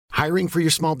Hiring for your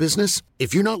small business?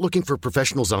 If you're not looking for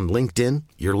professionals on LinkedIn,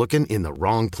 you're looking in the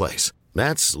wrong place.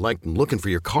 That's like looking for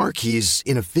your car keys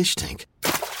in a fish tank.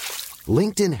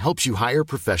 LinkedIn helps you hire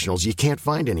professionals you can't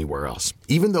find anywhere else,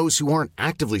 even those who aren't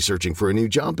actively searching for a new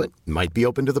job but might be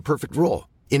open to the perfect role.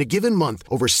 In a given month,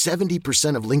 over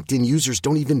 70% of LinkedIn users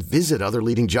don't even visit other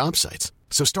leading job sites.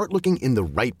 So start looking in the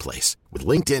right place. With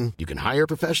LinkedIn, you can hire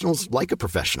professionals like a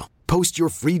professional. Post your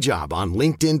free job on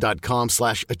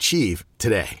linkedin.com/achieve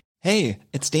today. Hey,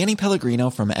 it's Danny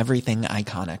Pellegrino from Everything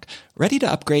Iconic. Ready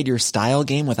to upgrade your style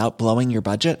game without blowing your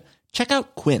budget? Check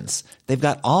out Quince. They've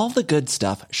got all the good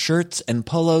stuff, shirts and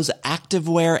polos,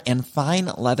 activewear, and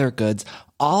fine leather goods,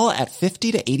 all at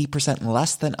 50 to 80%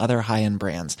 less than other high-end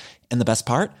brands. And the best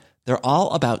part? They're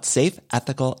all about safe,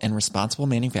 ethical, and responsible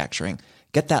manufacturing.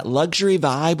 Get that luxury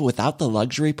vibe without the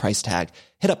luxury price tag.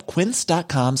 Hit up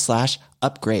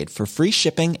quince.com/upgrade for free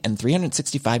shipping and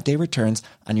 365-day returns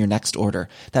on your next order.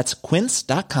 That's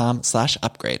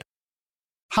quince.com/upgrade.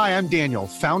 Hi, I'm Daniel,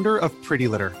 founder of Pretty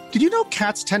Litter. Did you know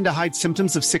cats tend to hide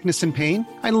symptoms of sickness and pain?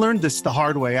 I learned this the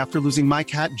hard way after losing my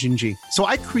cat, Gingy. So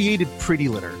I created Pretty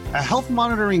Litter, a health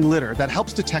monitoring litter that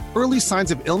helps detect early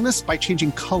signs of illness by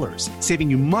changing colors, saving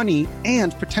you money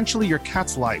and potentially your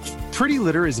cat's life. Pretty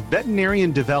Litter is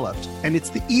veterinarian developed, and it's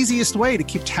the easiest way to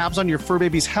keep tabs on your fur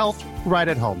baby's health right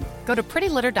at home. Go to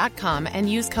prettylitter.com and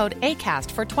use code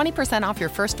ACAST for 20% off your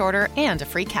first order and a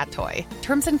free cat toy.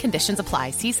 Terms and conditions apply.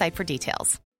 See site for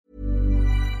details.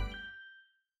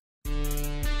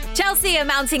 Chelsea are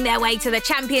mounting their way to the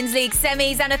Champions League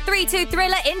semis and a 3-2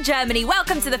 thriller in Germany.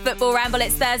 Welcome to the Football Ramble.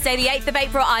 It's Thursday, the 8th of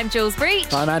April. I'm Jules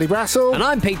Breach. I'm Andy Brassel. And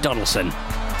I'm Pete Donaldson.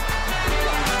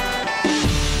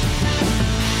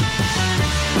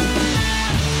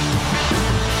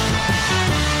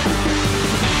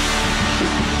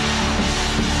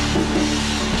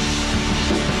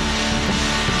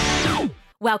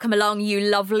 Welcome along, you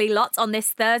lovely lot, on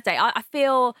this Thursday. I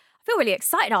feel really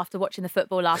excited after watching the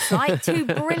football last night. Two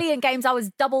brilliant games. I was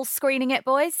double screening it,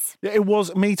 boys. Yeah, it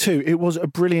was, me too. It was a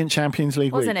brilliant Champions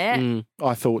League Wasn't week. it?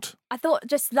 I thought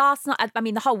just last night, I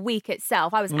mean, the whole week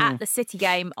itself, I was at the City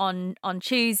game on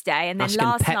Tuesday, and then Asking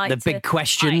last Pep night... the big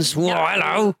questions.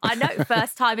 Hello. I know,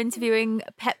 first time interviewing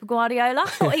Pep Guardiola. I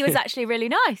thought he was actually really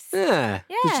nice. Yeah.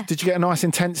 Did you get a nice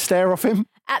intense stare off him?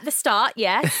 At the start,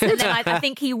 yes. And then I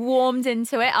think he warmed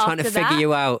into it after that. Trying to figure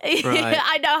you out. Right.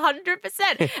 I know,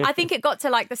 100%. I think it got to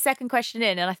like the second question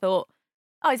in, and I thought,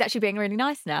 oh, he's actually being really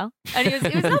nice now. And he was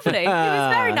lovely. He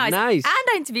was very nice. Nice. And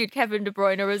I interviewed Kevin De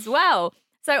Bruyne as well.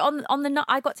 So on the night,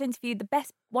 I got to interview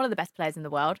one of the best players in the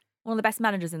world, one of the best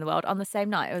managers in the world on the same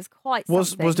night. It was quite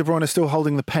something. Was De Bruyne still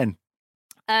holding the pen?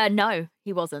 No,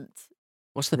 he wasn't.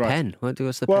 What's the pen?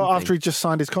 What's the well, pen after thing? he just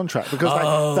signed his contract,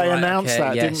 because they announced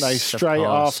that, didn't they? Straight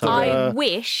after. I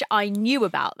wish I knew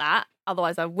about that.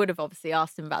 Otherwise, I would have obviously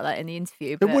asked him about that in the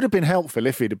interview. It would have been helpful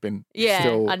if he'd have been. Yeah,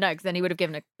 still I know, because then he would have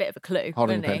given a bit of a clue,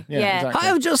 holding wouldn't he? Yeah. Exactly.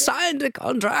 I've just signed a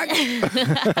contract.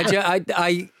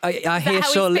 I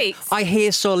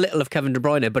hear so little of Kevin De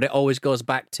Bruyne, but it always goes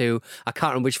back to, I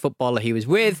can't remember which footballer he was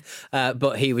with,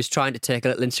 but he was trying to take a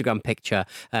little Instagram picture,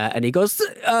 and he goes,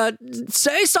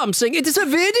 "Say something! It is a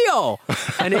video!"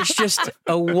 And it's just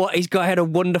had a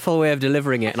wonderful way of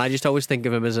delivering it, and I just always think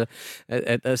of him as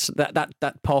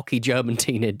that porky German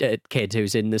kid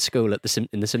who's in the school in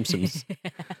The Simpsons.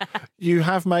 You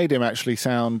have made him actually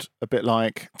sound a bit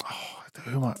like,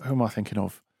 who am I thinking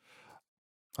of?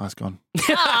 Oh, it's gone.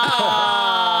 We'll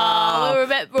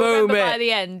remember by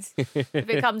the end if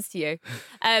it comes to you.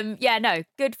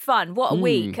 Good fun. What a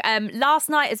week. Last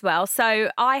night as well. So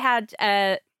I had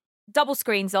double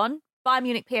screens on, Bayern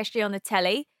Munich PSG on the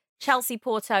telly, Chelsea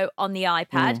Porto on the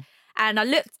iPad. And I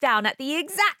looked down at the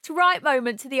exact right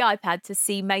moment to the iPad to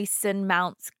see Mason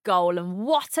Mount's goal. And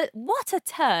what a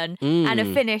turn and a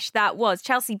finish that was.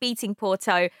 Chelsea beating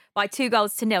Porto by 2-0.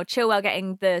 Chilwell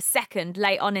getting the second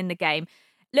late on in the game.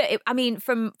 Look,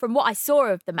 from what I saw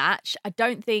of the match, I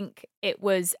don't think it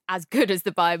was as good as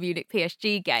the Bayern Munich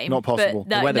PSG game. Not possible.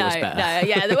 The weather was better.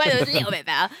 The weather was a little bit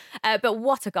better. But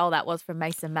what a goal that was from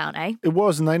Mason Mount, eh? It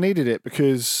was, and they needed it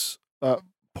because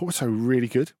Porto really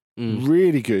good.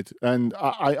 Really good. And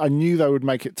I knew they would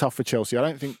make it tough for Chelsea. I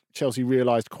don't think Chelsea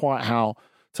realised quite how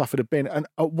tough it had been. And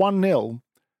at 1-0,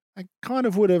 they kind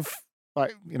of would have,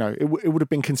 it would have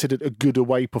been considered a good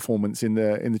away performance in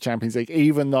the Champions League,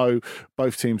 even though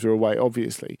both teams are away,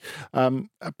 obviously.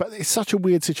 But it's such a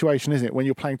weird situation, isn't it? When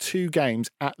you're playing two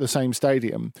games at the same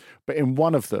stadium, but in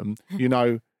one of them,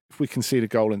 if we concede a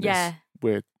goal in this,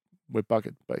 we're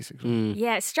buggered, basically.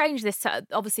 Yeah, it's strange.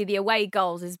 Obviously, the away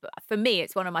goals is, for me,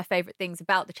 it's one of my favourite things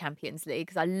about the Champions League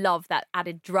because I love that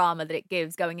added drama that it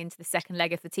gives going into the second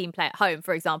leg if the team play at home.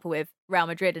 For example, with Real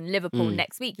Madrid and Liverpool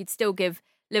next week, you'd still give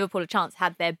Liverpool a chance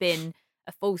had there been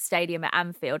a full stadium at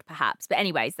Anfield, perhaps. But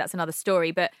anyways, that's another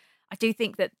story. But I do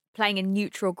think that playing in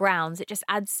neutral grounds, it just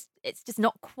adds. It's just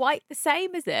not quite the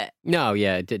same, is it? No,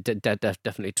 yeah,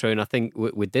 definitely true. And I think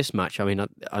with this match, I mean,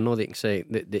 I know that you can say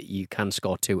that you can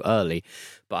score too early,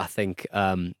 but I think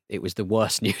it was the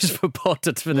worst news for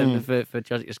Porto for them for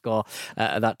Chelsea to score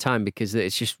at that time because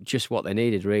it's just what they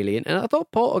needed, really. And I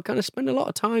thought Porto kind of spent a lot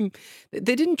of time.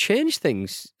 They didn't change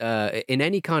things in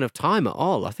any kind of time at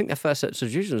all. I think their first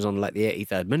substitution was on like the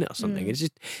 83rd minute or something.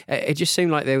 It just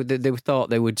seemed like they thought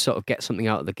they would sort of get something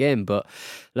out of the game. But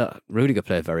look, Rudiger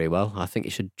played very well. I think he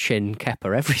should chin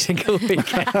Kepa every single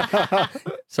weekend.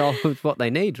 It's all what they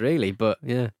need, really. But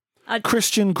yeah.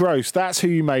 Christian Gross, that's who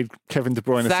you made Kevin De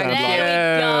Bruyne sound like.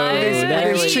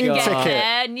 There we go. His tube ticket.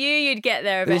 I knew you'd get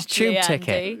there His eventually, tube ticket.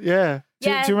 Andy. Yeah. Do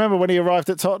you remember when he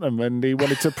arrived at Tottenham and he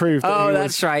wanted to prove that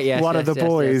he was one of the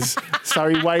boys? So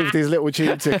he waved his little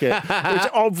tube ticket, which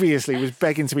obviously was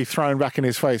begging to be thrown back in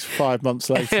his face 5 months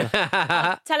later.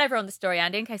 Tell everyone the story,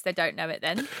 Andy, in case they don't know it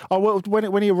then. Oh, well,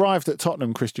 when he arrived at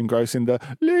Tottenham, Christian Gross, in the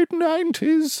late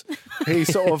 90s, he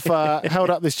sort of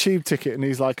held up this tube ticket and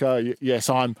he's like,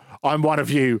 yes, I'm one of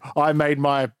you. I made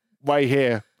my way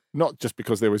here. Not just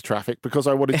because there was traffic, because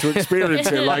I wanted to experience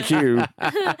it like you.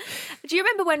 Do you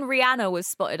remember when Rihanna was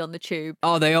spotted on the tube?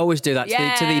 Oh, they always do that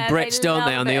to the Brits, don't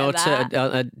they? On the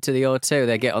O2, to the O2,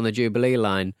 they get on the Jubilee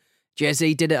line.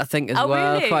 Jay-Z did it, I think, as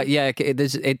well. Really? Quite, yeah,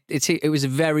 it was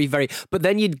very, very. But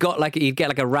then you'd get like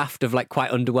a raft of like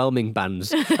quite underwhelming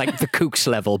bands, like the Kooks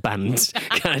level bands,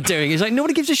 kind of doing. It's like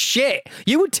nobody gives a shit.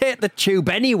 You would take the tube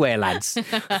anyway, lads.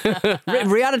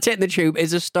 Rihanna taking the tube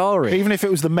is a story. Even if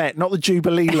it was the Met, not the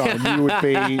Jubilee line, you would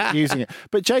be using it.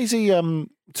 But Jay-Z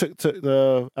took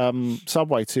the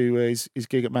subway to his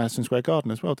gig at Madison Square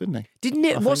Garden as well, didn't he? Didn't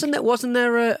it? Wasn't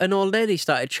there an old lady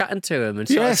started chatting to him and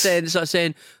started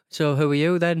saying, so who are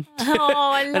you then? Oh,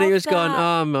 I love And he was that. going,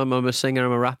 I'm a singer,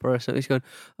 I'm a rapper or something. He's going,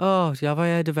 oh, have I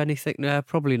heard of anything? No,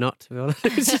 probably not, to be honest.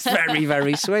 It's just very,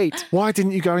 very sweet. Why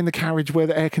didn't you go in the carriage where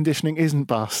the air conditioning isn't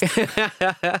bust?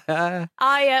 One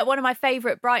of my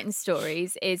favourite Brighton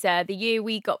stories is the year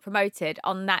we got promoted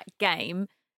on that game.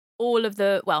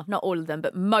 Not all of them,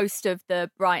 but most of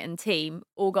the Brighton team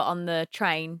all got on the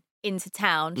train into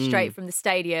town straight from the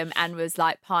stadium and was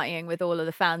like partying with all of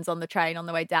the fans on the train on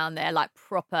the way down there, like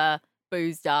proper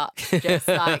boozed up, just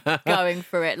like going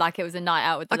for it like it was a night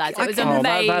out with the lads. It was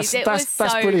amazing. That's so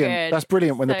brilliant. good. That's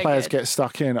brilliant when So the players good. get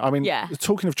stuck in. I mean,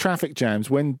 talking of traffic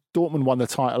jams, when Dortmund won the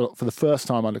title for the first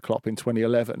time under Klopp in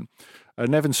 2011,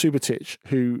 Neven Subotic,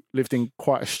 who lived in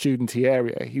quite a studenty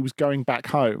area, he was going back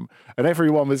home and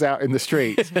everyone was out in the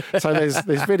streets. So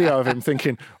there's video of him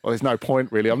thinking, well, there's no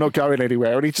point really, I'm not going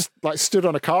anywhere. And he just like stood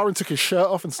on a car and took his shirt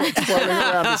off and started twirling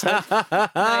around his head.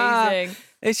 Amazing.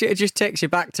 It just takes you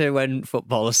back to when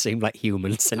footballers seemed like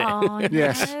humans, isn't it? Oh,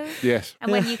 Yes.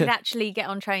 And when you could actually get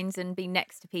on trains and be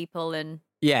next to people and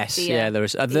Yes, be there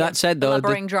was. That said, though,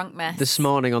 blubbering drunk mess. this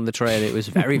morning on the train, it was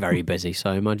very, very busy. So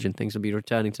I imagine things will be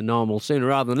returning to normal sooner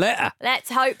rather than later.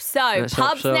 Let's hope so. Let's hope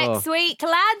Pubs so. next week,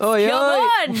 lads. Oi, Come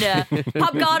on.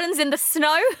 Pub gardens in the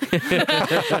snow.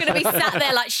 Going to be sat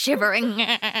there like shivering.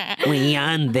 We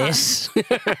earned this.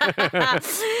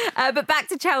 But back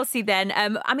to Chelsea then.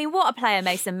 I mean, what a player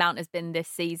Mason Mount has been this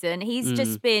season. He's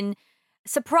just been,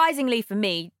 surprisingly for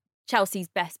me, Chelsea's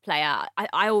best player.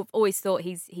 I always thought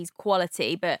he's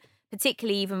quality, but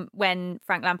particularly even when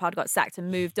Frank Lampard got sacked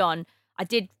and moved on, I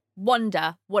did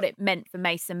wonder what it meant for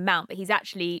Mason Mount. But he's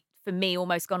actually, for me,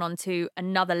 almost gone on to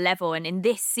another level. And in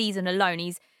this season alone,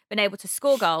 he's been able to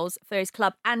score goals for his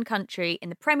club and country in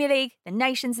the Premier League, the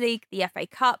Nations League, the FA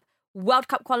Cup, World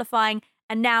Cup qualifying,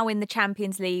 and now in the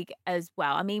Champions League as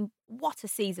well. I mean, what a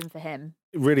season for him.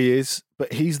 It really is,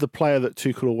 but he's the player that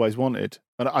Tuchel always wanted.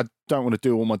 And I don't want to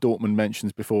do all my Dortmund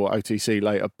mentions before OTC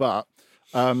later, but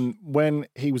when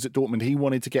he was at Dortmund, he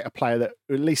wanted to get a player that,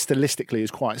 at least stylistically,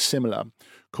 is quite similar,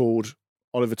 called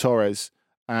Oliver Torres.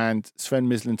 And Sven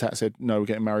Mislintat said, no, we're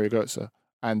getting Mario Götze.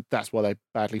 And that's why they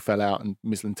badly fell out. And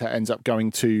Mislintat ends up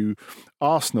going to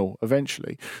Arsenal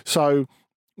eventually. So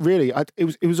really,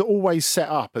 it was always set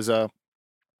up as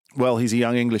he's a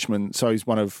young Englishman, so he's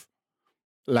one of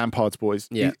Lampard's boys.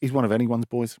 Yeah. He's one of anyone's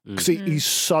boys. Because he's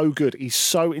so good. He's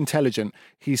so intelligent.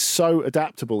 He's so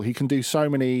adaptable. He can do so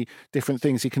many different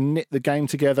things. He can knit the game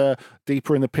together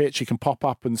deeper in the pitch. He can pop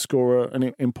up and score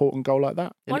an important goal like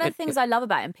that. One of the things I love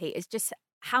about him, Pete, is just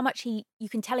how much you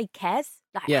can tell he cares,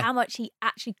 like Yeah. how much he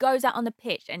actually goes out on the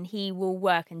pitch and he will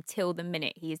work until the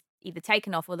minute he is either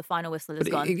taken off or the final whistle has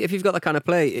But gone. if you've got that kind of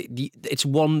play, it's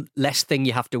one less thing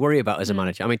you have to worry about as a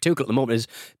manager. I mean, Tuchel at the moment is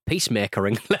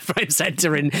peacemakering left, right, and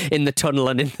centre in the tunnel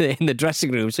and in the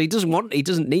dressing room. So he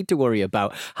doesn't need to worry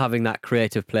about having that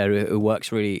creative player who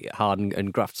works really hard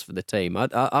and grafts for the team.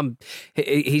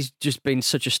 He's just been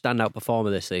such a standout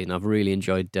performer this season. I've really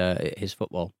enjoyed his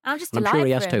football. I'm just And delighted. I'm sure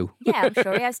he has for him. too. Yeah, I'm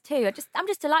sure he has too. I'm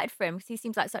just delighted for him because he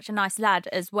seems like such a nice lad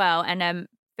as well. And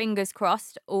fingers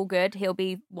crossed, all good. He'll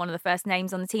be one of the first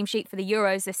names on the team sheet for the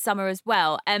Euros this summer as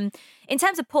well. In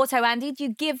terms of Porto, Andy, do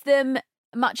you give them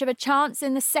much of a chance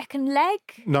in the second leg?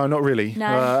 No, not really.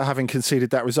 No. Having conceded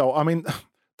that result, I mean,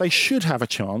 they should have a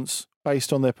chance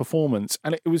based on their performance.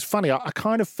 And it was funny. I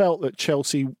kind of felt that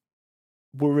Chelsea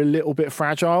were a little bit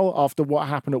fragile after what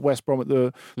happened at West Brom at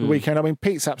the weekend. I mean,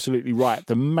 Pete's absolutely right.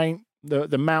 The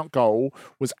Mount goal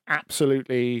was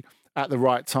absolutely at the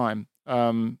right time.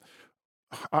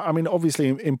 I mean, obviously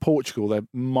in Portugal, they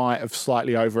might have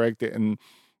slightly over-egged it and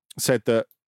said that,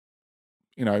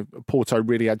 Porto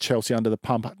really had Chelsea under the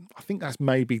pump. I think that's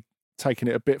maybe taking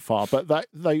it a bit far, but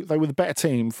they were the better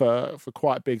team for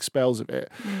quite big spells of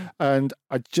it. And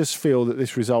I just feel that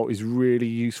this result is really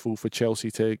useful for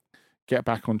Chelsea to get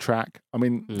back on track. I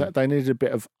mean, they needed a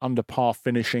bit of under par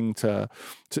finishing to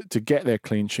get their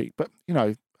clean sheet, but,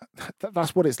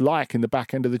 that's what it's like in the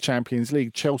back end of the Champions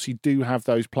League. Chelsea do have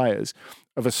those players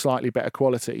of a slightly better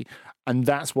quality, and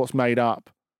that's what's made up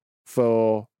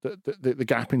for the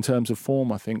gap in terms of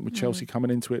form, I think, with Chelsea coming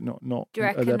into it not Do you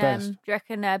at their best.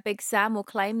 reckon, Big Sam will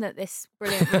claim that this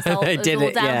brilliant result He is did all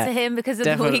it, down yeah. to him because of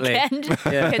Definitely. the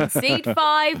weekend? Concede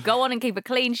 5, go on and keep a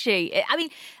clean sheet. I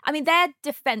mean, their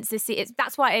defence this season,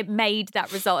 that's why it made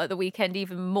that result at the weekend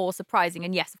even more surprising.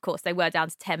 And yes, of course, they were down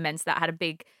to 10 men, so that had a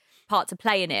big part to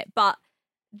play in it. But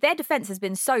their defence has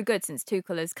been so good since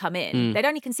Tuchel has come in. They'd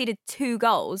only conceded 2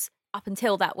 goals up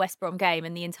until that West Brom game,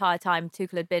 and the entire time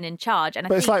Tuchel had been in charge. And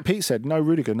But it's like Pete said, no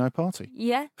Rudiger, no party.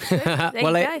 yeah, true. There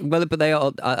you go. But they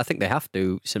are. I think they have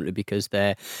to, simply because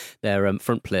their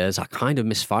front players are kind of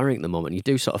misfiring at the moment. You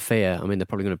do sort of fear. I mean, they're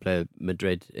probably going to play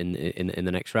Madrid in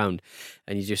the next round,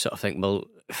 and you just sort of think, well,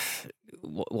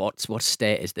 what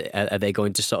state is that? Are they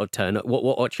going to sort of turn up?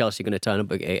 What Chelsea going to turn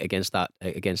up against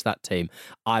that team?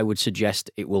 I would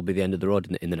suggest it will be the end of the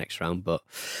road in the next round, but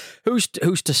who's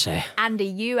to say? Andy,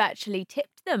 you actually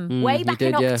tipped them way back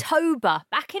in October.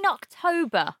 Back in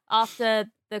October, after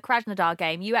the Krasnodar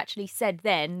game, you actually said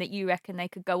then that you reckon they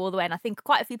could go all the way. And I think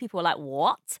quite a few people were like,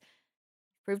 what?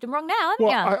 Proved them wrong now, haven't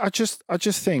you? I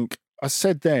just think, I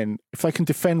said then, if they can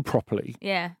defend properly,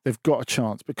 they've got a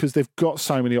chance because they've got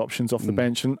so many options off the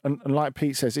bench. And like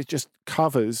Pete says, it just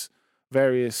covers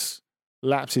various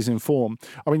lapses in form.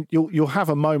 I mean, you'll have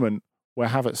a moment where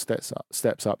Havertz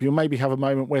steps up. You'll maybe have a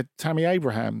moment where Tammy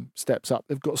Abraham steps up.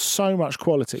 They've got so much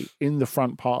quality in the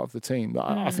front part of the team that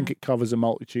I think it covers a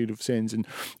multitude of sins. And,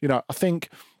 I think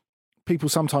people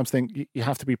sometimes think you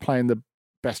have to be playing the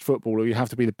best football or you have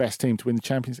to be the best team to win the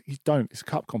Champions League. You don't. It's a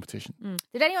cup competition.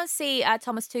 Did anyone see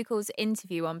Thomas Tuchel's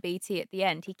interview on BT at the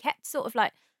end? He kept sort of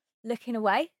like looking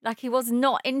away, like he was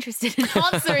not interested in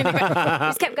answering the question. He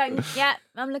just kept going, yeah,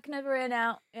 I'm looking over here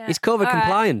now. Yeah. He's COVID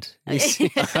compliant.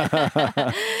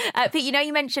 Pete,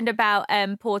 you mentioned about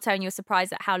Porto and you were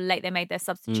surprised at how late they made their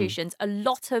substitutions. A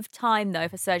lot of time, though,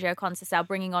 for Sergio Conceição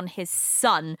bringing on his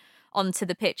son onto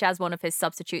the pitch as one of his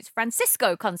substitutes,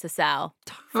 Francisco Conceição.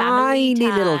 Tiny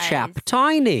little chap,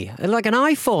 tiny, like an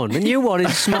iPhone. The new one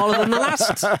is smaller than the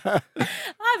last. I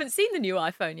haven't seen the new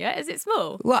iPhone yet. Is it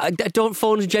small? Well, don't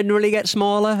phones generally get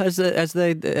smaller as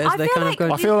they kind of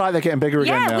go? I feel like they're getting bigger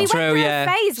again now. We went through a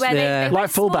phase where they like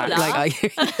went fullbacks. smaller.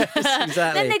 Yes,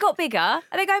 exactly. Then they got bigger. Are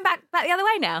they going back the other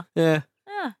way now? Yeah.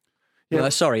 Yeah.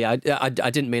 Sorry, I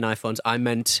didn't mean iPhones. I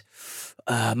meant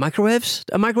microwaves.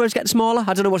 Are microwaves getting smaller?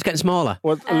 I don't know what's getting smaller.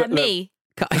 Well, me.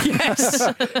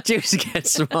 Yes, juice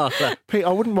gets smaller. Pete, I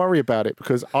wouldn't worry about it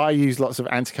because I use lots of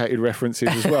antiquated references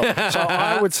as well. So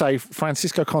I would say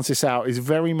Francisco Conceição is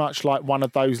very much like one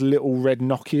of those little red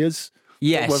Nokias.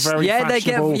 Yes, Were very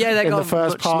fashionable they in got the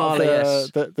first much part smaller,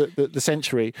 of the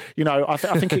century. I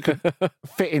think it could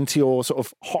fit into your sort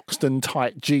of Hoxton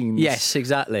type jeans. Yes,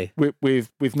 exactly.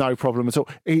 With no problem at all.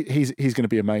 He's going to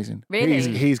be amazing. Really?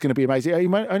 He's going to be amazing. He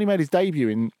only made his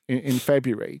debut in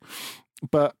February,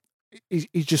 but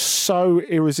he's just so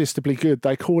irresistibly good.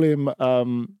 They call him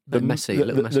the Messi,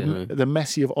 the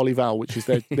Messi of Olival, which is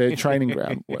their training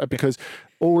ground, because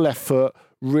all left foot,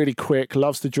 really quick,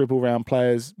 loves to dribble around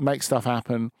players, make stuff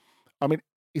happen. I mean,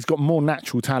 he's got more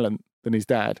natural talent than his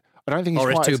dad. don't think he's Or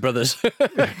his quite two as- brothers.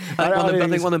 I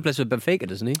think one of them plays with Benfica,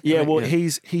 doesn't he? Yeah, I think, well,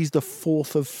 he's the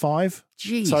fourth of five.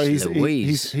 Jeez so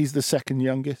Louise. he's the second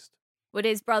youngest. Would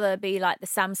his brother be like the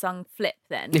Samsung Flip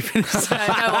then? no one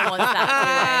wants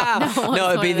that, do they? No,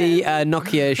 it'd be the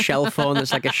Nokia shell phone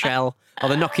that's like a shell, or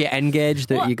the Nokia N-Gage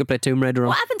that you could play Tomb Raider on.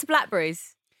 What happened to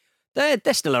Blackberries? They're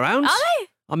still around. Are they?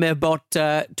 I may have bought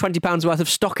 £20 worth of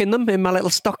stock in them in my little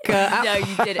stock app. No,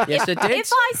 you didn't. Yes, I did.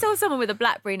 If I saw someone with a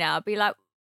Blackberry now, I'd be like,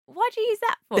 what'd you use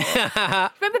that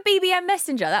for? Remember BBM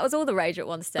Messenger? That was all the rage at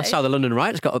one stage. That's how the London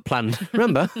Riots got it planned.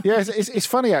 Remember? Yeah, it's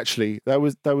funny actually. They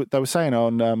were saying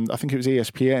on I think it was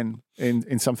ESPN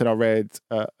in something I read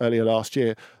earlier last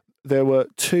year. There were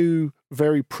two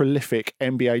very prolific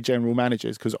NBA general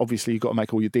managers, because obviously you've got to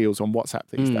make all your deals on WhatsApp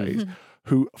these days,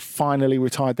 who finally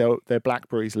retired their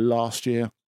Blackberries last year.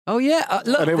 Oh yeah,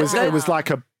 look, And it was like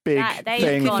a big They've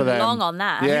thing gone for them. long on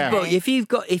that. Yeah. haven't But they? if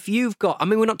you've got, I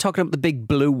mean, we're not talking about the big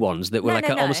blue ones that were No,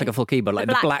 no, almost no. like a full keyboard, like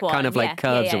The the black black kind of one, like yeah,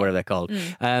 curves yeah, or whatever they're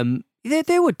yeah. called.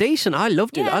 They were decent. I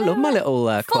loved it. Yeah, I love my little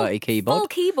full- QWERTY keyboard. full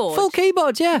keyboard. Full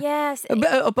keyboard, yeah. Yes.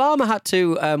 Obama had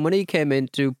to when he came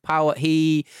into power.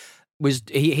 He always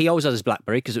had his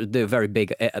BlackBerry because they were very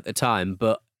big at the time,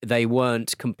 but they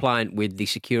weren't compliant with the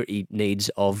security needs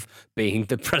of being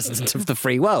the president of the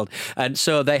free world. And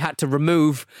so they had to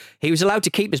remove, he was allowed to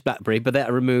keep his BlackBerry, but they had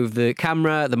to remove the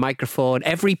camera, the microphone,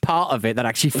 every part of it that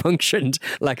actually functioned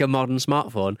like a modern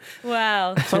smartphone.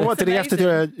 Wow. So what, did he have to do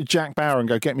a Jack Bauer and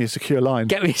go get me a secure line?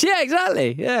 Get me? Yeah,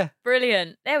 exactly. Yeah.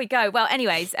 Brilliant. There we go. Well,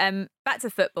 anyways, back to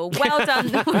football. Well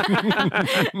done.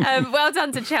 Well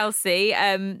done to Chelsea.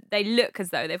 They look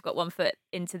as though they've got one foot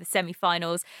into the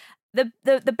semi-finals. The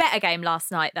better game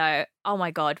last night, though. Oh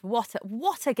my God, what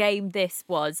a game this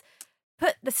was.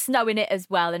 Put the snow in it as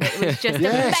well, and it was just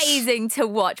Yes. amazing to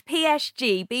watch.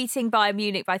 PSG beating Bayern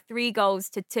Munich by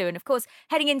 3-2. And of course,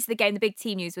 heading into the game, the big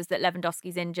team news was that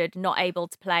Lewandowski's injured, not able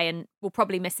to play, and will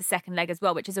probably miss the second leg as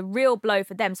well, which is a real blow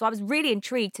for them. So I was really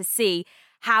intrigued to see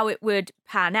how it would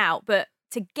pan out. But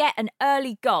to get an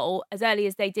early goal, as early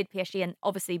as they did, PSG, and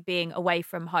obviously being away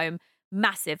from home,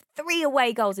 massive. 3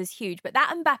 away goals is huge. But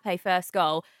that Mbappe first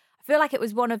goal, I feel like it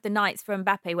was one of the nights for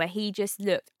Mbappe where he just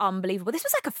looked unbelievable. This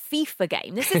was like a FIFA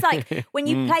game. This is like when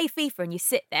you play FIFA and you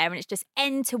sit there and it's just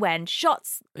end-to-end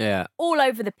shots all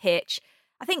over the pitch.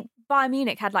 I think Bayern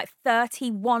Munich had like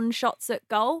 31 shots at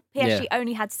goal. PSG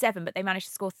only had 7, but they managed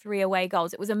to score 3 away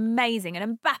goals. It was amazing.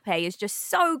 And Mbappe is just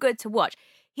so good to watch.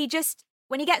 He just,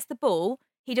 when he gets the ball,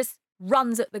 he just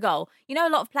runs at the goal. You know, a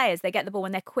lot of players, they get the ball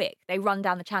when they're quick. They run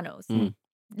down the channels.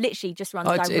 Literally just runs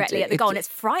directly at the goal, and it's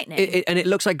frightening. And it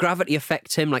looks like gravity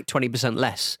affects him like 20%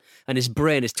 less, and his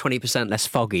brain is 20% less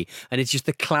foggy, and it's just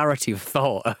the clarity of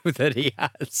thought that he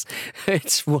has.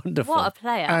 It's wonderful. What a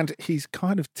player. And he's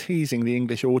kind of teasing the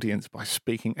English audience by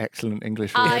speaking excellent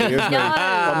English, I really, isn't he? know.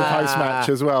 On the post-match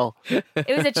as well. It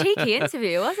was a cheeky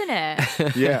interview, wasn't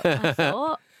it? Yeah. I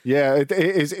thought. Yeah,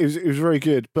 it was very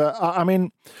good. But I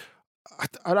mean,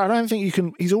 I don't think you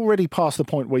can. He's already past the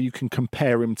point where you can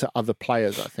compare him to other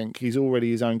players. I think he's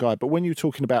already his own guy. But when you're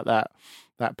talking about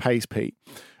that pace, Pete,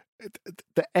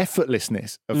 the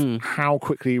effortlessness of how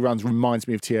quickly he runs reminds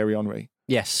me of Thierry Henry.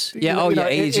 Yes. Yeah. Oh, yeah.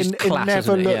 He's just class, It never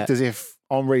isn't it? looked as if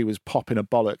Henry was popping a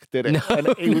bollock, did it? No.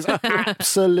 And he was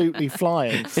absolutely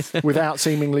flying without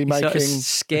seemingly He making sort of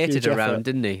skated huge around, effort.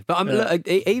 didn't he? But I'm look,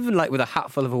 even like with a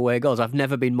hat full of away goals, I've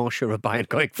never been more sure of Bayern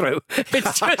going through.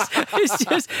 It's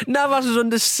just Navas was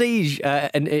under siege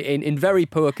in very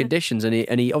poor conditions,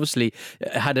 and he obviously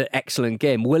had an excellent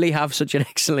game. Will he have such an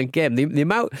excellent game? The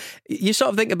amount you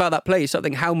sort of think about that play, you sort of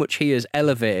think how much he has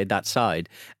elevated that side.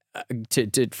 To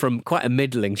from quite a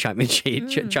middling Champions League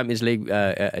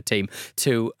team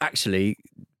to actually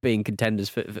being contenders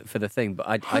for the thing. But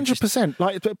I 100%.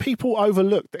 Like, but people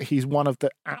overlook that he's one of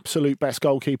the absolute best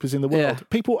goalkeepers in the world. Yeah.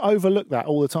 People overlook that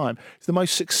all the time. It's the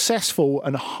most successful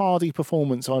and hardy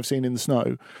performance I've seen in the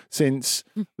snow since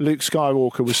Luke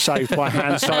Skywalker was saved by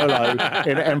Han Solo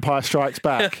in Empire Strikes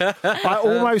Back. I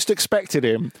almost expected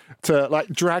him to like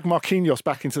drag Marquinhos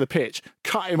back into the pitch,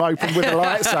 cut him open with a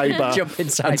lightsaber, Jump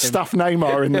inside and him. stuff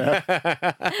Neymar in there.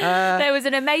 There was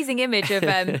an amazing image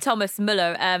of Thomas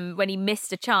Muller when he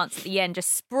missed a chance at the end,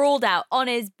 just sprawled out on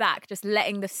his back, just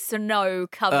letting the snow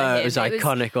cover him. It was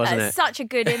iconic, wasn't it? Such a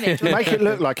good image. Make it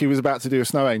look like he was about to do a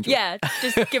snow angel. Yeah,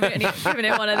 just giving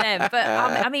it one of them. But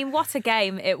I mean, what a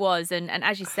game it was. And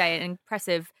as you say, an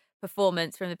impressive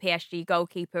performance from the PSG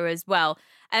goalkeeper as well.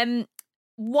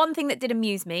 One thing that did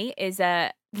amuse me is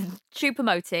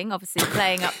Choupo-Moting, obviously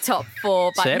playing up top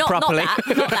for... Say it not properly. Not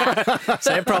that.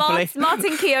 Say it properly.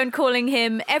 Martin Keown calling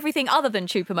him everything other than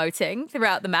Choupo-Moting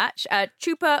throughout the match.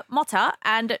 Chupa-Motta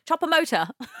and Chopper-Motor.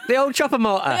 The old chopper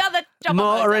motor. The other chopper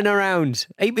Motoring motor. around.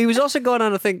 He was also going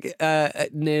on, I think,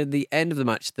 near the end of the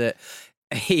match that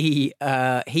he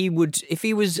would, if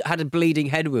he had a bleeding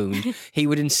head wound, he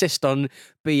would insist on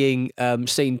being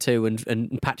seen to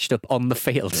and patched up on the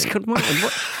field. Good morning.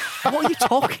 What are you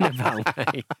talking about,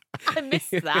 mate? I missed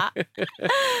that.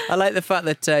 I like the fact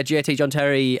that JT John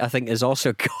Terry, I think, is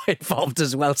also got involved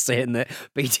as well, saying that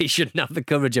BT shouldn't have the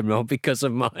coverage anymore because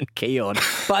of Martin Keown.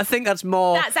 But I think that's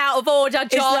more... That's out of order,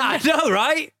 John. I know,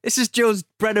 right? This is Joe's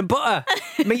bread and butter,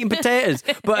 meat and potatoes.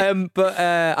 But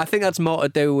I think that's more to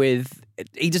do with...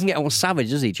 He doesn't get all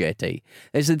savage, does he, JT?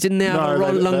 Didn't they have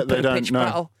a long pitch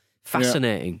battle?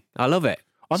 Fascinating. Yeah. I love it.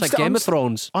 It's like Game of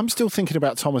Thrones. I'm still thinking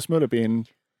about Thomas Müller being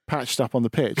patched up on the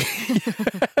pitch.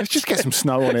 Let's just get some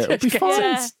snow on it. It'll be fine.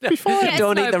 Yeah. Be fine.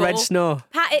 Don't eat the red snow.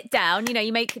 Pat it down.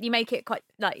 You make it quite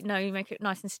you make it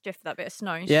nice and stiff with that bit of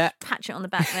snow. Yeah. Just patch it on the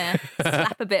back there.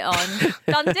 Slap a bit on.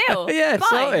 Done deal. Yeah, Fine.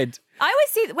 sorted. I always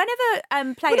see that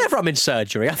whenever players. Whenever I'm in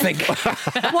surgery, I think,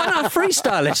 why not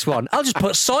freestyle this one? I'll just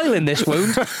put soil in this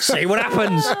wound, see what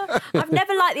happens. I've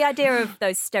never liked the idea of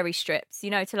those steri strips.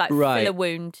 To fill a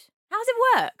wound. How does it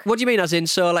work? What do you mean, as in,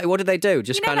 so, like, what do they do?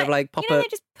 Just kind of like pop they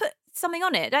just put something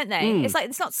on it, don't they? It's like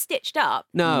it's not stitched up.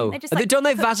 No. They just, don't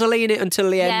they Vaseline it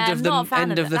until the end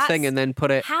of the thing and then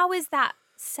put it... How is that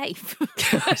safe?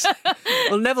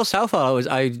 Well, Neville Southall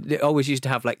always used to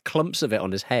have like clumps of it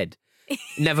on his head.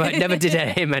 Never did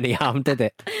him any harm, did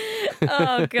it?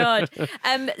 Oh, God. Look,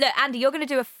 Andy, you're going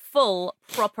to do a full,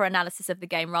 proper analysis of the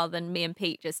game rather than me and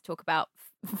Pete just talk about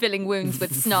filling wounds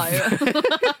with snow.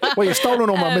 Well, you've stolen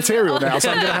all my material now,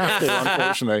 so I'm going to have to,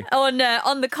 unfortunately.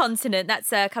 On the continent, that's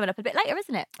coming up a bit later,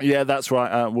 isn't it? Yeah, that's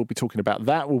right. We'll be talking about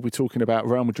that. We'll be talking about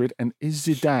Real Madrid and is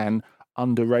Zidane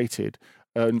underrated?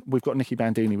 We've got Nicky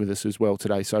Bandini with us as well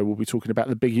today, so we'll be talking about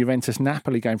the big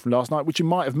Juventus-Napoli game from last night, which you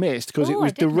might have missed because it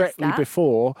was directly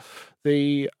before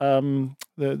the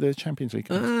Champions League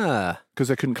because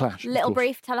they couldn't clash. Little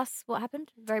brief, tell us what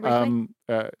happened, very briefly.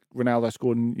 Ronaldo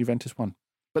scored and Juventus won.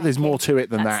 But there's more to it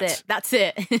than that. That's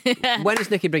it. When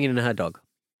is Nicky bringing in her dog?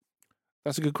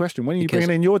 That's a good question. When are you bringing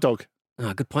in your dog?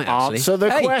 Oh, good point, actually. Answer the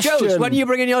question. Joes, when are you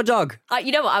bringing your dog?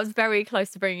 You know what? I was very close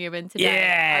to bringing him in today.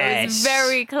 Yes. I was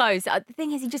very close. The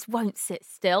thing is, he just won't sit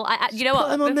still. You know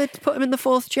what? Put him in the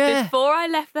fourth chair. Before I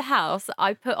left the house,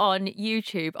 I put on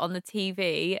YouTube on the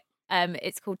TV.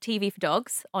 It's called TV for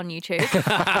Dogs on YouTube.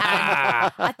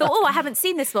 And I thought, I haven't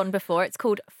seen this one before. It's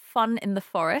called Fun in the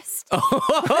Forest. Put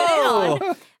it on.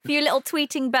 A few little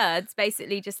tweeting birds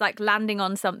basically just like landing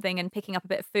on something and picking up a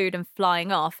bit of food and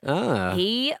flying off.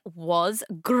 He was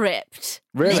gripped.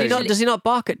 Really? Does he not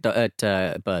bark at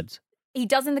birds? He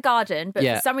does in the garden, but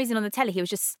for some reason on the telly, he was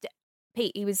just...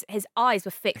 Pete, his eyes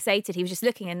were fixated. He was just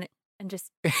looking and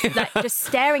just just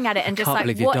staring at it and just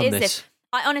like, what is this?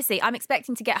 I'm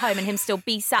expecting to get home and him still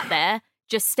be sat there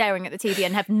just staring at the TV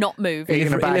and have not moved.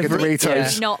 Eating a bag of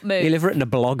Doritos. Not moved. He'll have written a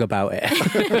blog about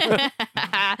it.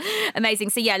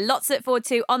 Amazing. So yeah, lots to look forward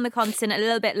to on the continent a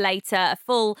little bit later. A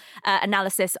full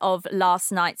analysis of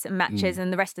last night's matches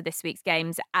and the rest of this week's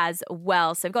games as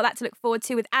well. So we've got that to look forward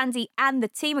to with Andy and the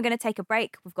team. We're going to take a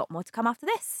break. We've got more to come after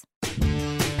this.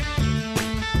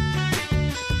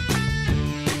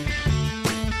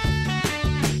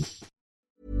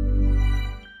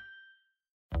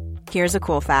 Here's a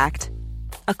cool fact.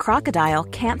 A crocodile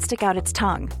can't stick out its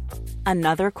tongue.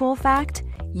 Another cool fact,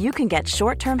 you can get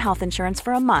short-term health insurance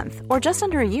for a month or just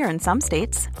under a year in some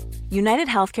states. United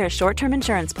Healthcare short-term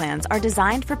insurance plans are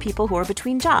designed for people who are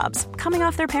between jobs, coming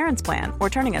off their parents' plan, or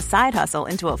turning a side hustle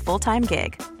into a full-time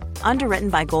gig. Underwritten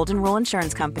by Golden Rule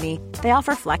Insurance Company, they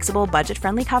offer flexible,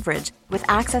 budget-friendly coverage with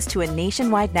access to a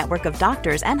nationwide network of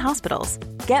doctors and hospitals.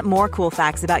 Get more cool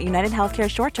facts about United Healthcare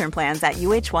short-term plans at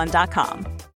uh1.com.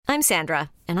 I'm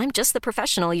Sandra, and I'm just the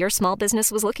professional your small business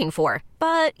was looking for.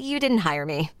 But you didn't hire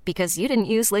me because you didn't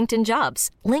use LinkedIn Jobs.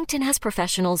 LinkedIn has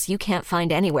professionals you can't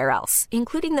find anywhere else,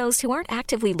 including those who aren't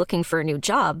actively looking for a new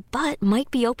job, but might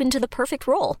be open to the perfect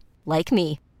role, like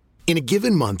me. In a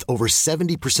given month, over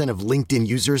 70% of LinkedIn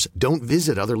users don't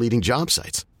visit other leading job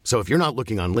sites. So if you're not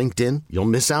looking on LinkedIn, you'll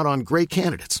miss out on great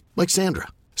candidates like Sandra.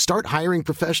 Start hiring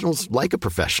professionals like a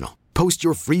professional. Post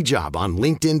your free job on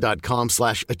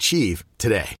linkedin.com/achieve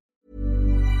today.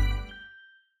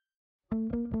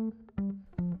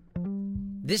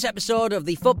 This episode of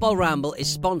the Football Ramble is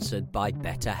sponsored by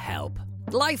BetterHelp.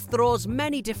 Life throws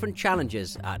many different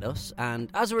challenges at us, and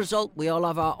as a result, we all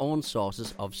have our own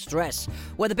sources of stress.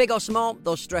 Whether big or small,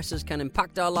 those stresses can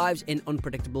impact our lives in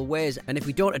unpredictable ways, and if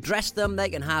we don't address them, they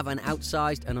can have an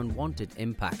outsized and unwanted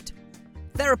impact.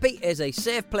 Therapy is a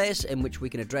safe place in which we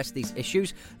can address these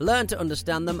issues, learn to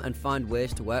understand them, and find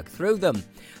ways to work through them.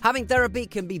 Having therapy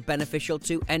can be beneficial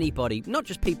to anybody, not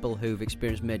just people who've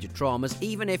experienced major traumas,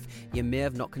 even if you may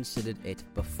have not considered it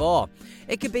before.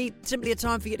 It could be simply a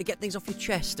time for you to get things off your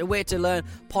chest, a way to learn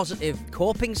positive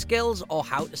coping skills, or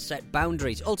how to set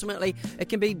boundaries. Ultimately, it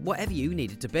can be whatever you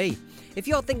need it to be. If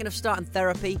you're thinking of starting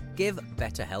therapy, give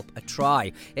BetterHelp a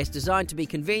try. It's designed to be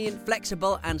convenient,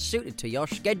 flexible, and suited to your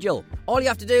schedule. All you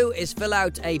have to do is fill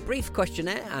out a brief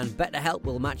questionnaire, and BetterHelp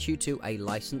will match you to a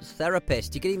licensed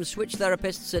therapist. You can even switch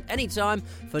therapists at any time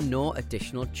for no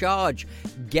additional charge.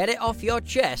 Get it off your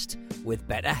chest with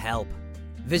BetterHelp.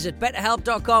 Visit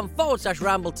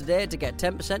betterhelp.com/ramble today to get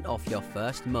 10% off your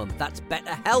first month. That's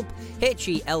BetterHelp,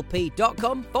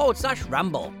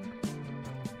 HELP.com/ramble.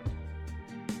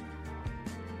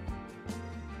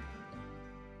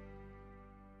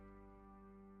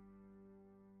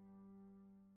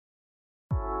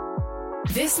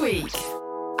 This week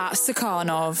at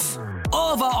Stakhanov.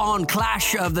 Over on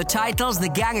Clash of the Titles, the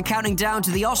gang are counting down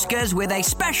to the Oscars with a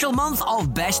special month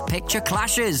of Best Picture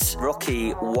clashes.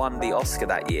 Rocky won the Oscar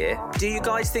that year. Do you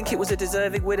guys think it was a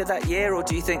deserving winner that year, or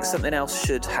do you think something else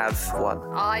should have won?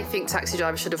 I think Taxi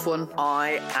Driver should have won.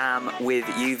 I am with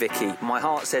you, Vicky. My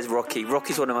heart says Rocky.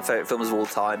 Rocky's one of my favourite films of all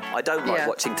time. I don't like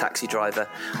watching Taxi Driver,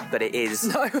 but it is.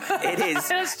 No. It is.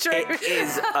 That's true. It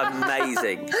is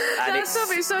amazing. And it's so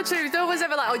true. No one's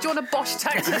ever like, oh, do you want to Bosch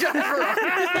Taxi Driver?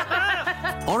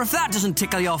 Or if that doesn't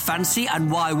tickle your fancy,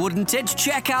 and why wouldn't it,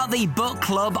 check out the Book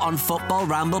Club on Football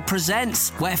Ramble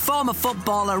Presents, where former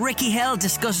footballer Ricky Hill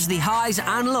discusses the highs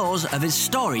and lows of his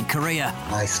storied career.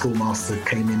 My schoolmaster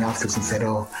came in afterwards and said,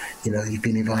 you've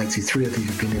been invited, 3 of you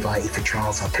have been invited for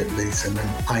trials up at Luton. And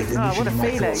initially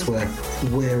my thoughts were,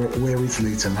 where is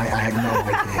Luton? I had no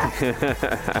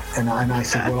idea. and I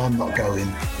said, well, I'm not going.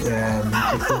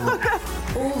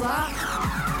 All that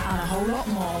and a whole lot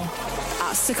more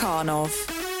at Stakhanov.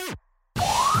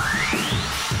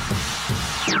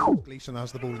 Gleeson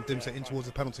has the ball and dims it in towards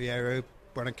the penalty area.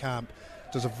 Brennan Camp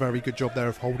does a very good job there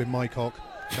of holding Maycock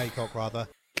rather.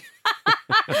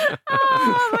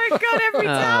 Oh my God, every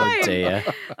time. Oh dear.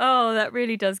 Oh, that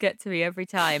really does get to me every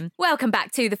time. Welcome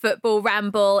back to the Football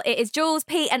Ramble. It is Jules,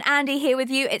 Pete and Andy here with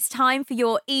you. It's time for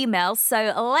your emails.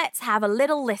 So let's have a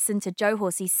little listen to Joe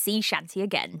Horsey's Sea Shanty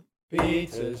again.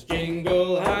 Peter's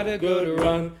jingle had a good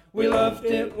run. We loved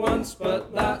it once,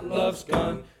 but that love's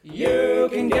gone. You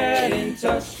can get in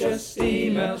touch, just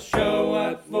email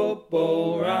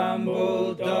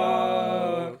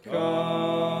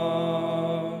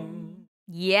show@footballramble.com.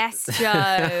 Yes, Joe.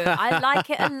 I like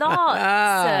it a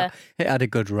lot. It had a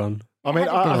good run. I mean,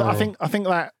 I think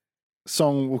that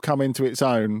song will come into its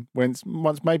own once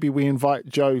maybe we invite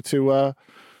Joe to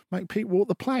make Pete walk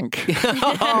the plank into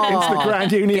the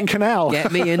Grand Union Canal.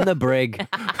 Get me in the brig.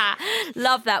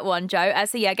 Love that one, Joe.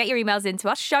 So yeah, get your emails into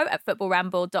us,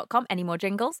 show@footballramble.com. Any more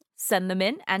jingles? Send them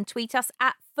in and tweet us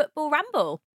at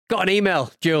footballramble. Got an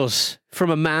email, Jules, from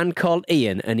a man called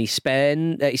Ian, and he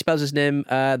spells his name.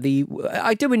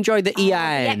 I do enjoy the Ian.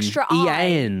 The extra I.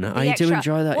 Ian. I do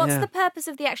enjoy that. What's the purpose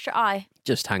of the extra I?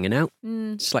 Just hanging out.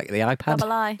 It's like the iPad.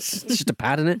 Double I. It's just a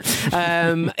pad in it.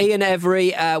 Ian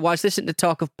Every, whilst listening to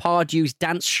talk of Pardew's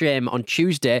dance shame on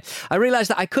Tuesday, I realised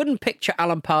that I couldn't picture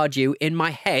Alan Pardew in my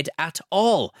head at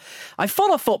all. I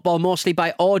follow football mostly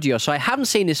by audio, so I haven't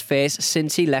seen his face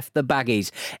since he left the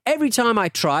Baggies. Every time I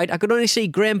tried, I could only see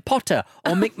Graham Potter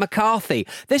or Mick McCarthy.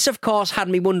 This, of course, had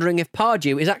me wondering if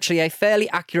Pardew is actually a fairly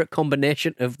accurate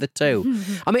combination of the two.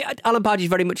 I mean, Alan Pardew is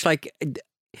very much like...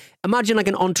 Imagine like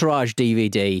an Entourage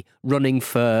DVD running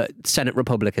for Senate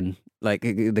Republican, like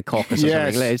the caucus or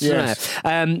something. Yes.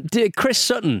 Chris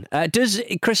Sutton. Does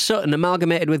Chris Sutton,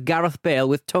 amalgamated with Gareth Bale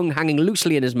with tongue hanging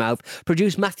loosely in his mouth,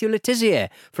 produce Matthew Letizia,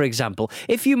 for example?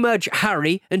 If you merge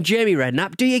Harry and Jamie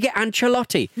Redknapp, do you get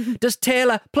Ancelotti? Does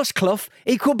Taylor plus Clough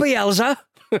equal Bielsa?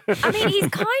 I mean, he's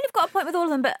kind of got a point with all of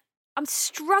them, but I'm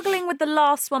struggling with the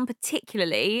last one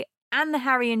particularly, and the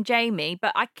Harry and Jamie,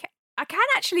 but I can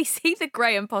actually see the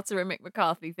Graham Potter and Mick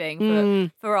McCarthy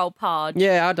thing for old Pard.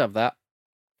 Yeah, I'd have that.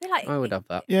 I would have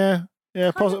that. Yeah,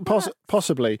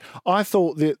 possibly. I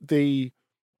thought that the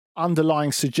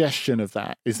underlying suggestion of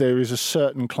that is there is a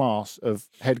certain class of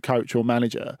head coach or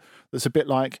manager that's a bit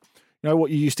like,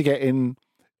 what you used to get in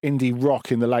indie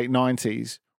rock in the late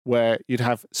 90s, where you'd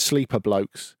have sleeper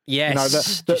blokes.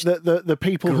 Yes. The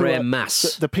people Graham who are,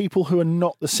 Mass. the people who are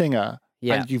not the singer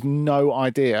and you've no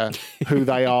idea who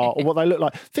they are or what they look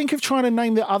like. Think of trying to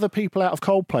name the other people out of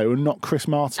Coldplay who are not Chris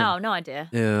Martin. Oh, no idea.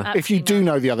 Yeah. If you do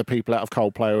know the other people out of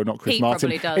Coldplay who are not Chris Pete Martin,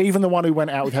 probably does. even the one who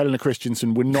went out with Helena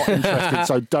Christensen, we're not interested,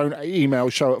 so don't email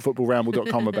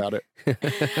show@footballramble.com about it.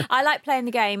 I like playing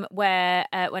the game where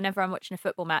whenever I'm watching a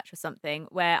football match or something,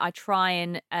 where I try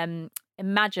and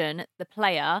imagine the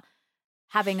player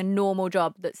having a normal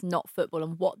job that's not football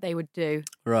and what they would do.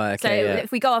 Right, So okay,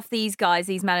 if we go off these guys,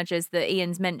 these managers that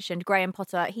Ian's mentioned, Graham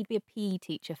Potter, he'd be a PE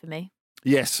teacher for me.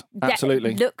 Yes,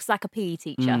 absolutely. Looks like a PE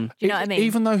teacher. Do you know what I mean?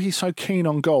 Even though he's so keen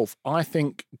on golf, I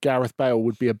think Gareth Bale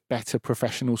would be a better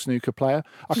professional snooker player.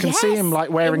 I can see him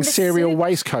like wearing cereal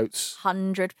waistcoats.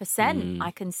 100%.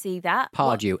 I can see that.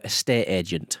 Pardew, estate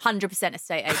agent. 100%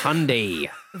 estate agent. Handy.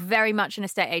 Very much an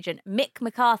estate agent. Mick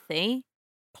McCarthy,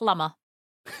 plumber.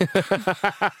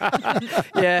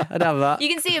 Yeah, I'd have that. You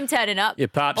can see him turning up. Your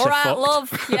pipes All are right, fucked.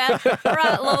 love. Yeah. All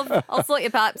right, love. I'll sort your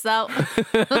pipes out.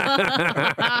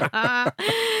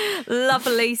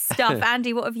 Lovely stuff.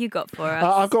 Andy, what have you got for us?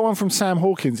 I've got one from Sam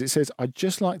Hawkins. It says, I'd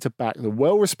just like to back the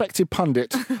well-respected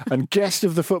pundit and guest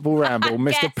of the Football Ramble,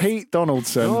 Mr. Pete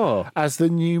Donaldson, as the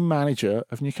new manager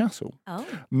of Newcastle. Oh.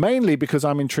 Mainly because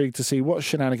I'm intrigued to see what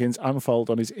shenanigans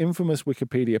unfold on his infamous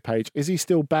Wikipedia page. Is he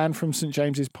still banned from St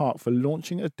James's Park for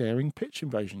launching a daring pitch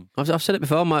invasion? I've said it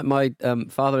before. My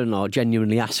father-in-law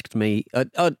genuinely asked me,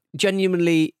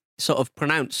 genuinely sort of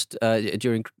pronounced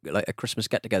during like a Christmas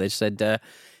get-together. He said,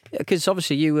 because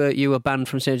obviously you were banned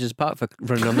from St James's Park for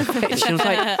running on the pitch. And I was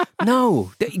like,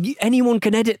 no, anyone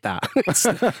can edit that.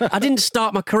 I didn't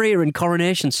start my career in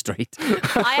Coronation Street.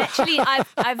 I've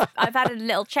had a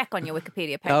little check on your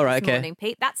Wikipedia page this morning,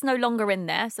 Pete. That's no longer in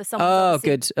there, so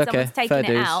someone's taken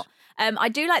it out. I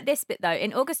do like this bit, though.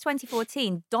 In August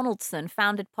 2014, Donaldson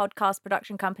founded podcast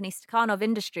production company Stakhanov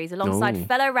Industries alongside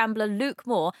fellow Rambler Luke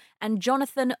Moore and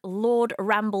Jonathan Lord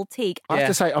Ramble Teague. I have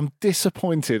to say, I'm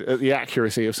disappointed at the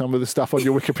accuracy of some of the stuff on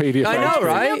your Wikipedia page. I know,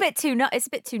 right? It's a little bit too it's a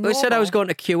bit too normal. I said I was going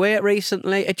to Kuwait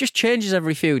recently. It just changes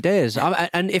every few days.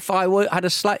 And if I had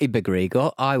a slightly bigger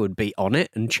ego, I would be on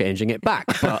it and changing it back.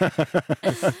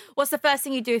 But what's the first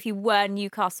thing you do if you were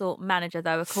Newcastle manager,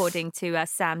 though, according to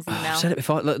Sam's email? I've said it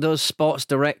before. Look, those Sports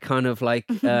Direct kind of like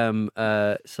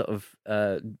sort of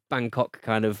Bangkok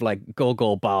kind of like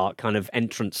go-go bar kind of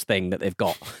entrance thing that they've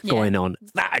got going on.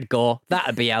 That'd go.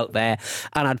 That'd be out there,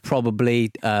 and I'd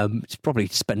probably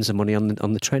spend some money on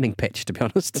the training pitch. To be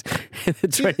honest, the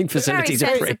training facilities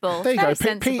are pretty. There you go.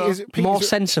 Pete is more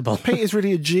sensible. Pete is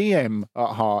really a GM at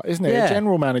heart, isn't he? A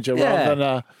general manager rather than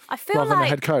a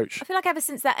head coach. I feel like ever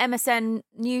since that MSN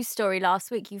news story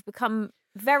last week, you've become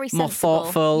very sensible. More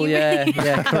thoughtful, yeah,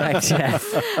 correct, yeah.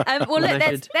 Well, look,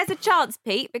 there's a chance,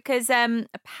 Pete, because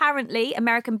apparently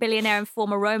American billionaire and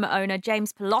former Roma owner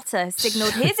James Pallotta has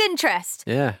signalled his interest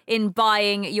in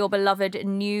buying your beloved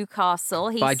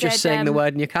Newcastle. By just saying the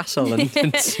word Newcastle. And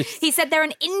he said they're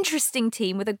an interesting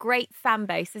team with a great fan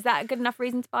base. Is that a good enough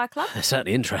reason to buy a club? They're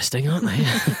certainly interesting, aren't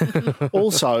they?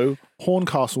 Also,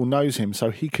 Horncastle knows him, so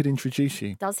he could introduce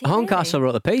you. Does he? Horncastle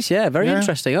wrote the piece, very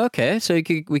interesting. Okay, so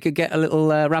we could get a little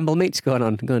Ramble Meets going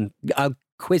on. I'll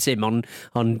quiz him on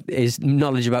his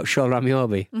knowledge about Shola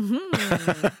Ramiobi.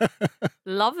 Mm-hmm.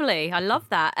 Lovely. I love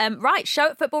that. Right,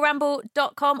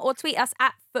 show@footballramble.com or tweet us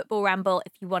at footballramble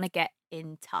if you want to get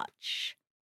in touch.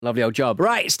 Lovely old job.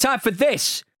 Right, it's time for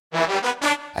this.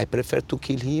 I prefer to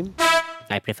kill him.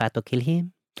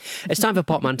 It's time for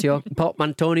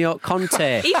Portmantonio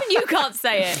Conte. Even you can't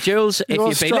say it. Jules, if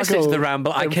you've been listening to the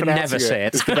Ramble, I can never say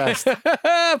it. It's the best.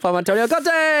 Portmantonio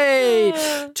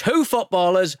Conte! Two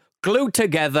footballers glued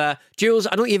together. Jules,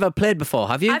 I don't think you've ever played before,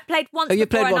 have you? I've played once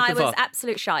was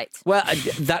absolute shite. Well,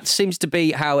 that seems to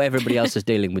be how everybody else is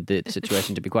dealing with the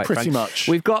situation, to be quite frank. Pretty much.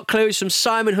 We've got clues from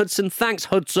Simon Hudson. Thanks,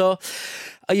 Hudso.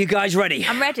 Are you guys ready?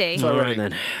 I'm ready. So All right,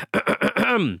 then.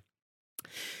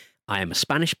 I am a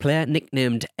Spanish player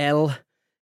nicknamed El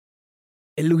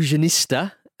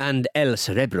Ilusionista and El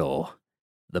Cerebro,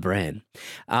 the brain.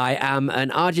 I am an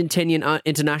Argentinian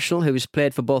international who has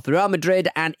played for both Real Madrid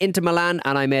and Inter Milan,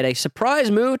 and I made a surprise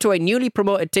move to a newly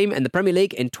promoted team in the Premier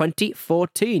League in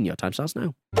 2014. Your time starts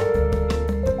now.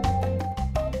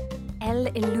 El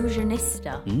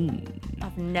Ilusionista.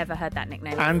 I've never heard that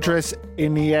nickname. Andres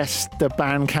Iniesta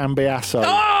Cambiasso.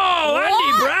 Oh,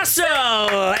 Andy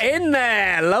Brassel in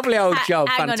there. Lovely old job.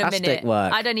 Hang Fantastic on a minute.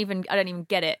 work. I don't even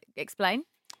get it. Explain.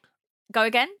 Go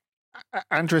again.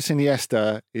 Andres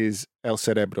Iniesta is El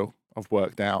Cerebro, I've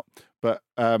worked out. But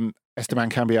Esteban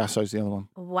Cambiasso is the other one.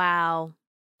 Wow.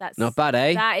 That's Not bad,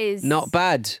 eh? That is not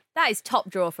bad. That is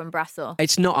top draw from Brassel.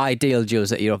 It's not ideal,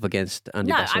 Jules, that you're up against Andy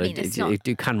No, Brassel. I mean, it's not.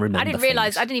 You can remember. I didn't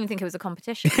realise. I didn't even think it was a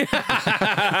competition.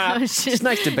 It's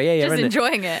nice to be here, just isn't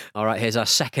enjoying it. All right, here's our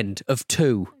second of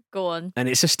 2. Go on. And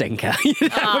it's a stinker. We're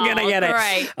going to get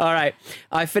great. it. All right.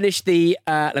 I finished the,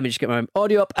 let me just get my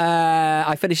audio up.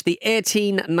 I finished the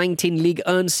 18-19 Ligue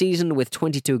 1 season with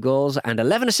 22 goals and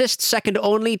 11 assists, second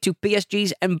only to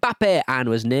PSG's Mbappe, and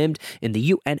was named in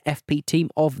the UNFP Team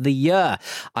of the Year.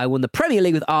 I won the Premier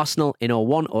League with Arsenal in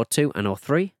 01, 02 and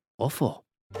 03, 04.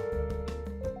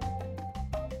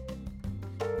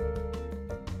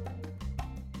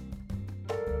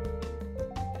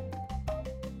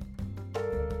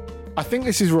 I think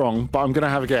this is wrong, but I'm going to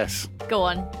have a guess. Go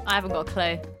on. I haven't got a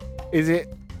clue. Is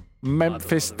it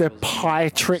Memphis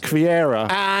Depay Trick Vieira?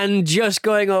 And just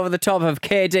going over the top of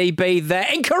KDB there.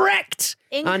 Incorrect!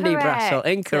 Andy Brassel,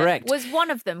 incorrect. Was one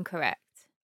of them correct?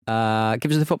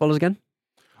 Give us the footballers again.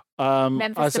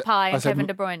 Memphis Depay and Kevin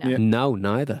De Bruyne? Yeah. No,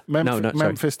 neither. Sorry.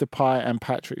 Memphis Depay and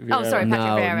Patrick Vieira. Oh, sorry,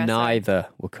 Patrick Vieira. Neither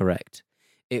were correct.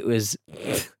 It was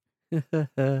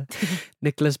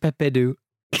Nicolas Pepe-Du.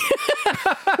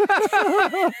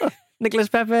 Nicolas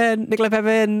Pepe and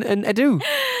Edu.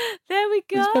 There we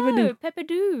go.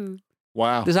 Pepe-Du.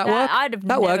 Wow. Does that work? I'd have that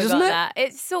never works, got doesn't it? that.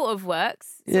 It sort of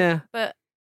works. Yeah. But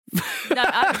no,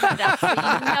 I've had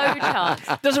absolutely no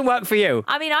chance. Doesn't work for you.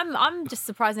 I mean, I'm just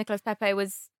surprised Nicolas Pepe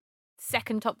was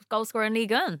second top goal scorer in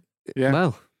Ligue 1. Yeah.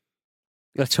 Well,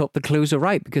 let's hope the clues are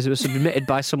right, because it was submitted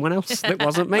by someone else that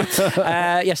wasn't me.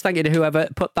 Yes, thank you to whoever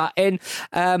put that in.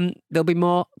 There'll be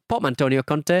more Portmantonio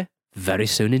Conte very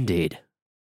soon indeed.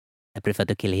 I prefer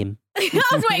to kill him. I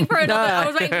was waiting for another. I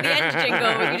was waiting for the end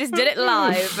jingle. We just did it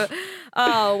live.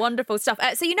 Oh, wonderful stuff.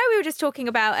 So we were just talking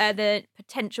about the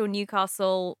potential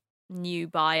Newcastle new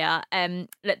buyer.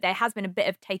 Look, there has been a bit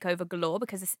of takeover galore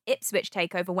because this Ipswich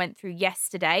takeover went through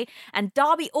yesterday, and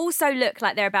Derby also look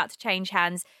like they're about to change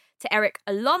hands to Eric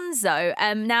Alonso.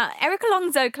 Now, Eric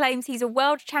Alonso claims he's a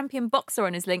world champion boxer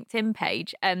on his LinkedIn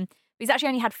page. He's actually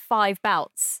only had 5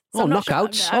 bouts. So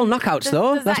knockouts. Knockouts,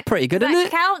 though. That's pretty good, isn't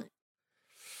it? Count?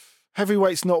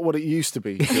 Heavyweight's not what it used to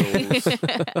be, Jules.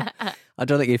 I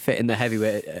don't think he'd fit in the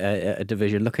heavyweight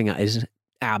division. Looking at his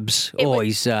abs,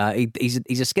 he's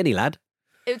a skinny lad.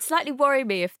 It would slightly worry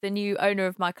me if the new owner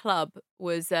of my club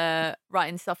was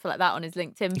writing stuff like that on his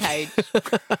LinkedIn page.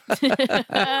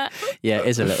 Yeah, it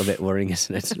is a little bit worrying,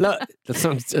 isn't it? Look,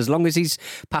 as long as he's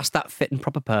passed that fit and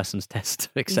proper persons test,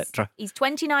 etc. He's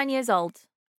 29 years old.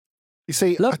 You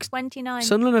see, look, 29.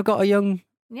 Sunderland have got a young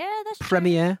that's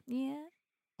premier. True. Yeah.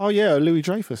 Oh yeah, Louis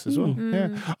Dreyfus as well.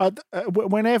 Yeah.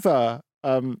 Whenever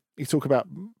you talk about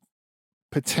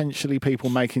potentially people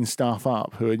making stuff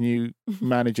up who are new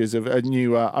managers of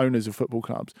new owners of football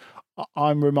clubs,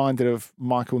 I'm reminded of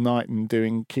Michael Knighton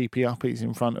doing keepy uppies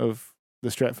in front of the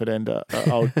Stretford end at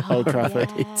Old Trafford.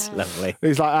 Yeah. It's lovely.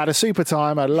 He's like, I had a super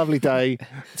time, I had a lovely day.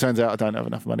 Turns out I don't have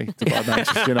enough money to buy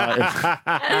Manchester United.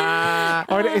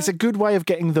 It's a good way of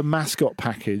getting the mascot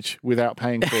package without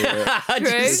paying for it.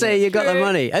 Just say you got the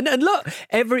money. And look,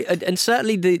 and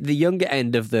certainly the younger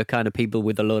end of the kind of people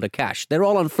with a load of cash, they're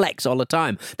all on flex all the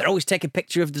time. They're always taking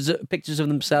pictures of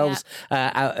themselves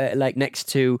out, like next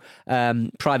to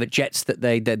private jets that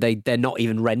they're not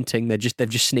even renting. They've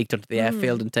just sneaked onto the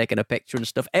airfield and taken a picture and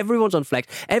stuff. Everyone's on flex.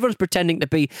 Everyone's pretending to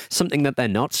be something that they're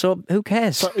not. So who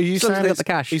cares? So are you saying got the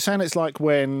cash? Are you saying it's like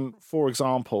when, for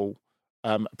example,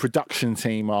 a production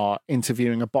team are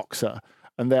interviewing a boxer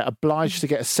and they're obliged to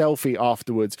get a selfie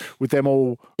afterwards with them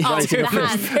all raising a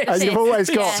fist? And you've always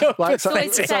got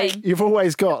you've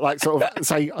always got like sort of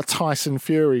say a Tyson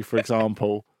Fury, for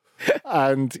example,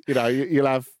 and you'll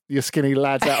have your skinny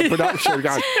lads out of production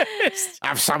going,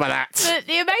 have some of that.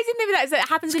 The amazing thing with that is that it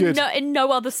happens in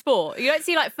no other sport. You don't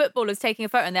see like footballers taking a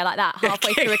photo and they're like that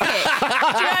halfway through a kick. Do you know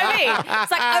what I mean?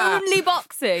 It's like only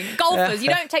boxing. Golfers, you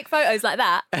don't take photos like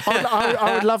that.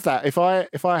 I would love that. If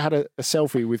I had a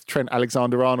selfie with Trent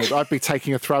Alexander-Arnold, I'd be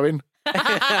taking a throw-in.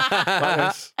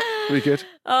 That's really good.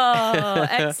 Oh,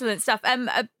 excellent stuff.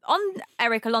 On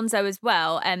Eric Alonso as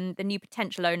well, the new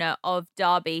potential owner of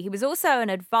Derby, he was also an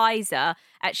advisor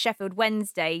at Sheffield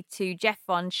Wednesday to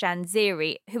Jeffon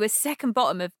Shanziri, who was second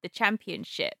bottom of the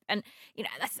championship. And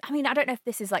I don't know if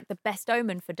this is like the best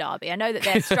omen for Derby. I know that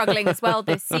they're struggling as well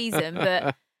this season,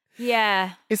 but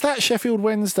yeah. Is that Sheffield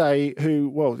Wednesday who,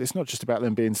 well, it's not just about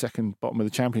them being second bottom of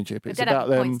the championship. It's about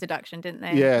them. Points deduction, didn't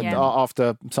they? Yeah,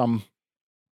 after some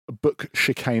book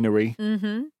chicanery.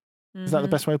 Mm-hmm. Is that the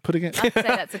best way of putting it? I'd say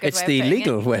that's a good It's way the of putting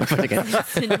legal it. way of putting it.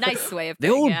 It's a nice way of The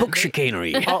putting old it, book Andy.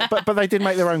 chicanery. But they did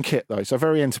make their own kit though, so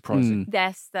very enterprising.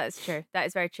 Yes, that's true. That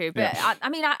is very true. But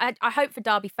I hope for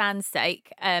Derby fans'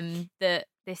 sake that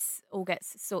this all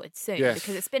gets sorted soon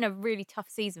because it's been a really tough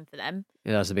season for them.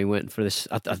 It has been waiting for this,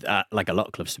 like a lot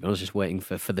of clubs to be honest, just waiting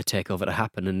for the takeover to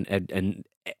happen, and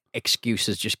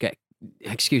excuses just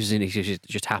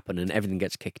happen, and everything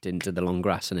gets kicked into the long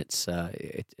grass, and it's a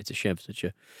shame for such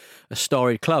a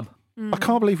storied club. I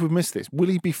can't believe we've missed this. Will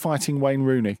he be fighting Wayne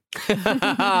Rooney?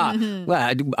 Well,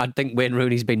 I think Wayne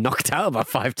Rooney's been knocked out about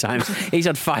 5 times. He's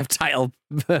had 5 title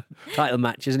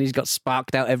matches, and he's got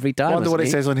sparked out every time. I wonder what it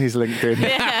says on his LinkedIn.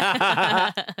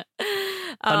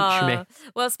 Punch me.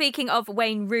 Well, speaking of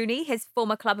Wayne Rooney, his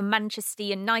former club Manchester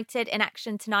United in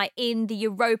action tonight in the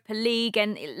Europa League.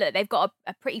 And look, they've got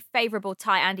a pretty favourable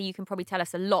tie. Andy, you can probably tell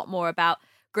us a lot more about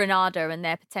Granada and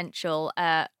their potential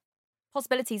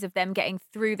possibilities of them getting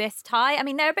through this tie. I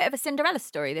mean, they're a bit of a Cinderella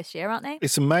story this year, aren't they?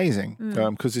 It's amazing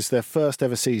because it's their first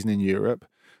ever season in Europe.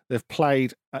 They've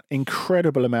played an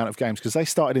incredible amount of games because they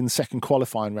started in the second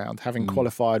qualifying round, having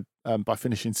qualified by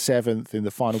finishing 7th in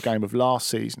the final game of last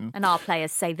season. And our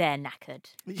players say they're knackered.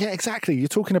 Yeah, exactly. You're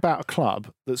talking about a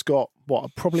club that's got,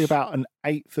 probably about an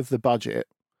 1/8 of the budget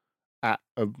at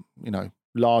a,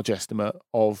 large estimate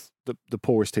of the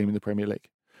poorest team in the Premier League.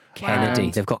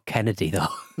 Kennedy. They've got Kennedy, though.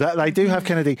 They do have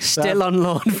Kennedy. Still on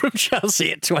loan from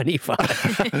Chelsea at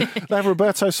 25. They have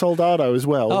Roberto Soldado as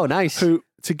well. Oh, nice. Who,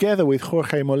 together with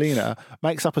Jorge Molina,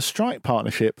 makes up a strike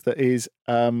partnership that is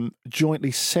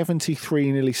jointly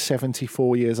 73, nearly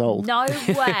 74 years old. No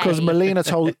way. Because Molina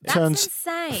turns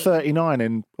insane. 39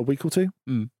 in a week or two.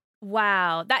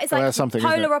 Wow. That is like something,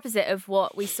 polar opposite of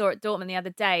what we saw at Dortmund the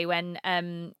other day when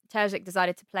Terzic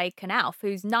decided to play Knauf,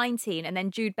 who's 19, and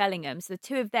then Jude Bellingham. So the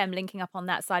two of them linking up on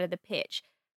that side of the pitch.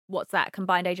 What's that?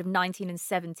 Combined age of 19 and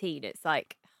 17. It's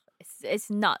like, it's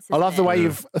nuts. I love the way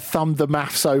you've thumbed the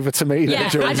maths over to me. Yeah,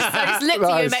 Jules. I just looked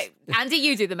at you and mate, Andy,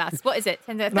 you do the maths. What is it?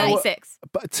 36.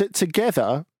 But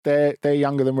together, they're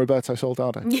younger than Roberto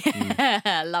Soldado. Yeah,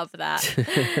 I love that.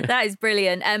 That is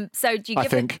brilliant. So do you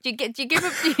give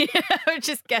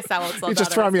just guess how old Soldado You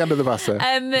just throw me under the bus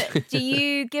there. Do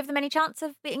you give them any chance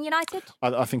of beating United?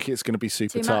 I think it's going to be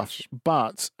super Too tough. much?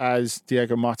 But as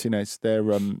Diego Martinez, their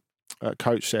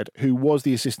coach, said, who was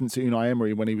the assistant to Unai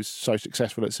Emery when he was so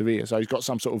successful at Sevilla, so he's got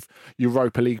some sort of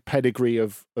Europa League pedigree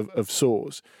of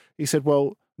sorts. He said,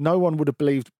 well, no one would have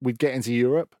believed we'd get into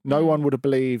Europe. No one would have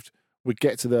believed we'd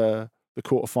get to the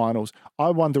quarterfinals.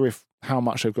 I wonder how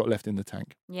much they've got left in the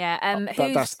tank. Yeah,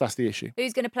 that's the issue.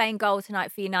 Who's going to play in goal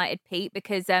tonight for United, Pete?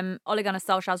 Because Ole Gunnar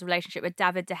Solskjaer's relationship with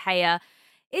David De Gea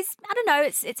is, I don't know,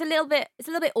 it's a little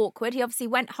bit awkward. He obviously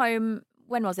went home,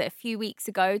 when was it, a few weeks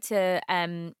ago to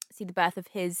see the birth of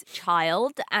his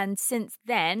child, and since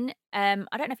then, I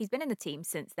don't know if he's been in the team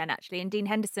since then actually. And Dean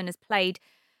Henderson has played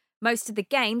most of the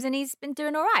games, and he's been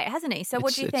doing all right, hasn't he? So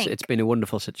what do you think? It's been a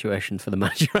wonderful situation for the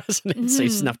manager, hasn't it? So he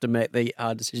doesn't have to make the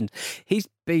hard decision. He's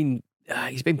been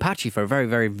patchy for a very,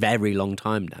 very, very long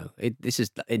time now. This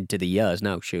is into the years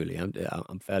now, surely.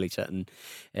 I'm fairly certain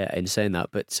in saying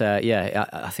that. But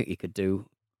I think he could do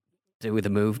with a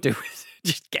move, do with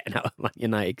just getting out of Man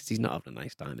United, because he's not having a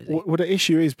nice time, is he? Well, the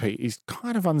issue is, Pete, he's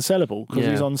kind of unsellable because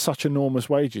he's on such enormous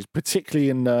wages,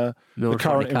 particularly in the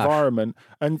current environment.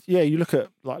 And you look at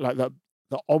like the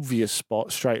obvious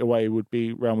spot straight away would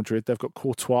be Real Madrid. They've got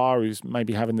Courtois, who's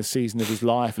maybe having the season of his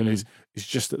life and is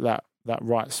just at that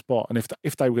right spot. And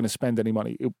if they were going to spend any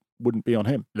money, it wouldn't be on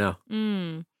him. No.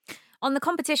 On the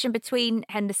competition between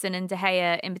Henderson and De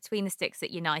Gea in between the sticks at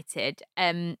United,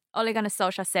 Ole Gunnar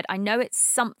Solskjaer said, I know it's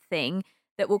something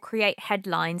that will create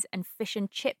headlines and fish and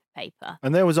chip paper.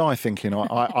 And there was I thinking,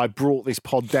 I brought this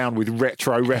pod down with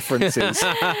retro references.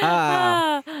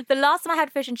 The last time I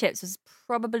had fish and chips was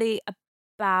probably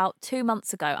about 2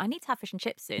 months ago. I need to have fish and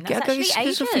chips soon. That's actually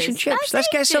ages. Fish and chips. That's Let's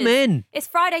get some in. It's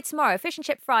Friday tomorrow. Fish and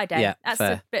chip Friday. Yeah, that's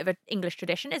fair. a bit of an English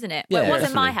tradition, isn't it? Well, Yeah, it was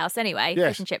in my definitely. house anyway. Yes.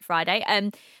 Fish and chip Friday.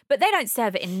 But they don't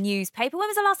serve it in newspaper. When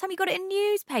was the last time you got it in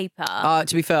newspaper?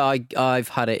 To be fair, I've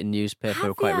had it in newspaper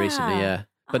Have quite ya? recently, yeah.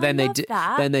 But I then love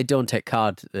that. then they don't take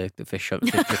card, the fish shop.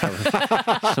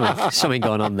 something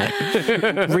going on there.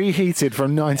 Reheated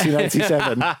from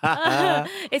 1987.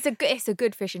 It's a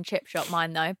good fish and chip shop,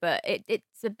 mine though. But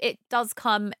it does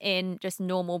come in just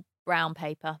normal brown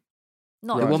paper.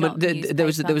 Not The woman, not there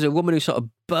was newspaper. a woman who sort of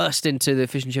burst into the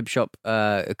fish and chip shop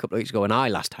a couple of weeks ago when I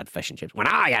last had fish and chips.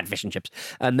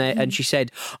 And she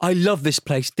said, "I love this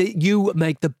place. You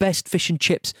make the best fish and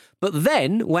chips." But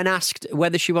then, when asked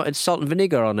whether she wanted salt and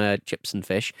vinegar on her chips and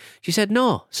fish, she said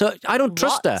no. So I don't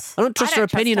trust her. I don't trust her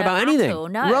opinion her about at anything. all,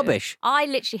 no. Rubbish. I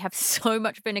literally have so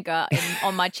much vinegar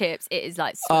on my chips. It is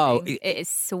like swimming. It is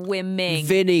swimming.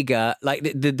 Vinegar, like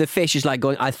the fish is like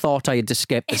going, I thought I had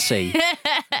escaped the sea,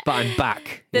 but I'm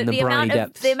back in the briny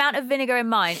depths. The amount of vinegar in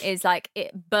mine is like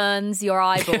it burns your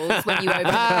eyeballs when you open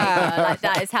the paper. Like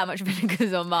that is how much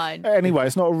vinegar's on mine. Anyway,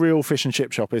 it's not a real fish and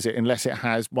chip shop, is it? Unless it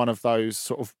has one of those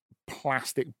sort of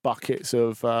plastic buckets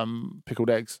of pickled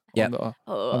eggs. Yeah. On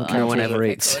Oh, the counter. No one ever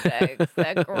eats. Eggs,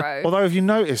 they're gross. Although, if you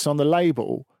notice on the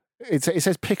label, it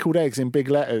says pickled eggs in big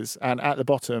letters, and at the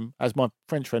bottom, as my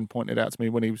French friend pointed out to me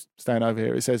when he was staying over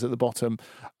here, it says at the bottom,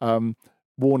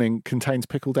 warning, contains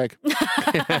pickled egg.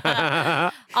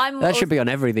 That should be on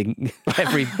everything,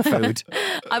 every food.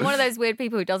 I'm one of those weird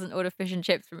people who doesn't order fish and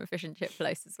chips from a fish and chip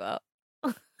place as well.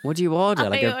 What do you order?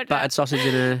 Like a battered sausage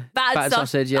and a battered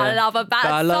sausage? Yeah, I love a battered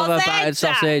sausage. I love a battered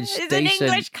sausage. It's Decent. an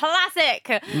English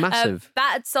classic. Massive.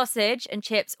 Battered sausage and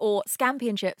chips, or scampi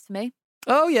and chips for me.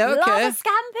 Oh yeah, okay. Love a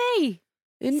scampi.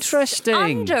 Interesting.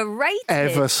 Underrated.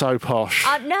 Ever so posh.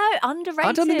 No, underrated.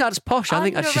 I don't think that's posh. I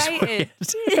think that's just weird.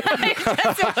 Do you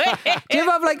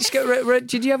ever have like?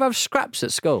 Did you ever have scraps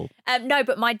at school? No,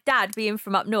 but my dad, being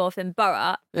from up north in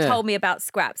Borough, told me about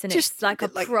scraps, and it's like a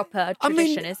proper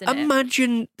tradition, isn't it?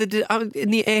 Imagine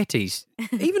in the 80s,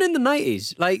 even in the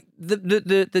 90s, like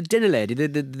the dinner lady,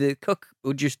 the cook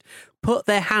would just put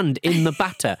their hand in the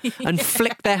batter and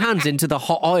flick their hands into the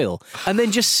hot oil, and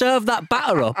then just serve that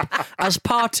batter up as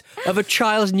part of a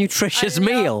child's nutritious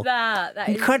meal. That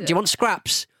is Incredible. Do you want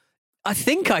scraps? I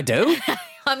think I do.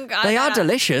 They are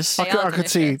delicious. I could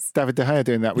see David De Gea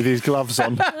doing that with his gloves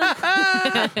on.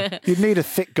 You'd need a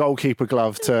thick goalkeeper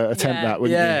glove to attempt that,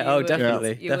 wouldn't you? Yeah, oh,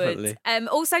 definitely. You would.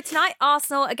 Also tonight,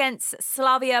 Arsenal against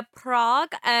Slavia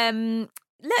Prague.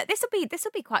 Look, this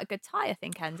will be quite a good tie, I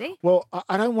think, Andy. Well,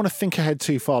 I don't want to think ahead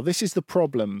too far. This is the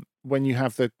problem when you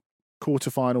have the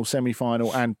quarterfinal,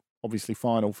 semi-final, and obviously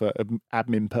final for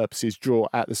admin purposes draw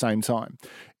at the same time,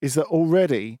 is that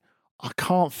already I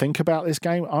can't think about this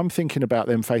game. I'm thinking about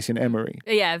them facing Emery.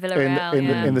 Yeah,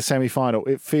 Villarreal. In the semi-final.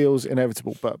 It feels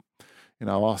inevitable, but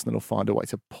Arsenal will find a way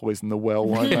to poison the well,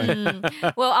 won't they?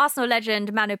 Well, Arsenal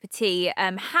legend Manu Petit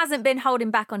hasn't been holding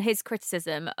back on his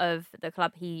criticism of the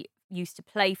club he used to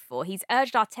play for. He's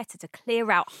urged Arteta to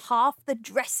clear out half the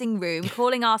dressing room,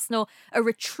 calling Arsenal a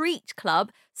retreat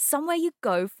club, somewhere you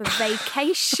go for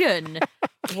vacation.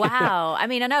 Wow. I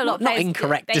mean, I know a lot of players... Not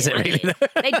incorrect, is it really?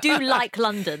 They do like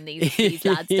London, these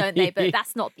lads, don't they? But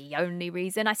that's not the only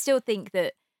reason. I still think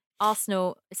that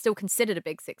Arsenal is still considered a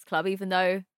Big Six club, even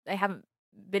though they haven't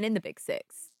been in the Big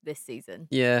Six this season.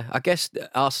 Yeah, I guess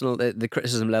Arsenal, the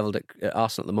criticism levelled at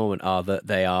Arsenal at the moment are that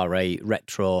they are a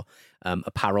retro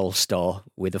apparel store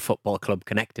with a football club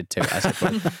connected to it, I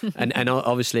suppose. and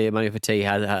obviously Manu Petit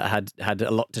had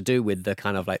a lot to do with the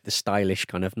kind of like the stylish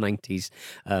kind of 90s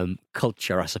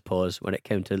culture, I suppose, when it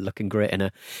came to looking great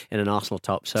in an Arsenal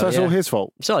top. So it's all his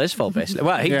fault. It's all his fault, basically.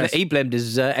 Well, he blamed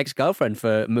his ex-girlfriend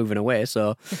for moving away,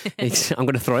 so I'm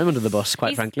going to throw him under the bus,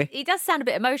 quite frankly. He does sound a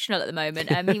bit emotional at the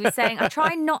moment. He was saying, I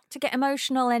try not to get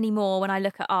emotional anymore when I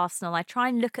look at Arsenal. I try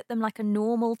and look at them like a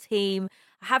normal team.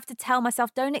 I have to tell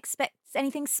myself, don't expect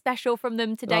anything special from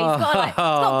them today. He's got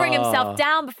to bring himself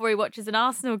down before he watches an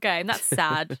Arsenal game. That's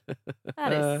sad.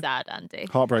 That is sad, Andy.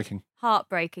 Heartbreaking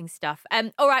stuff.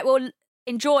 All right, well,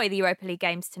 enjoy the Europa League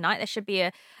games tonight. There should be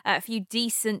a few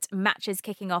decent matches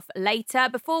kicking off later.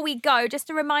 Before we go,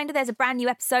 just a reminder, there's a brand new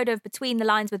episode of Between the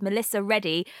Lines with Melissa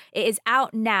Reddy. It is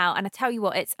out now, and I tell you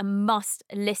what, it's a must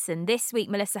listen. This week,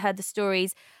 Melissa heard the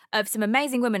stories of some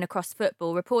amazing women across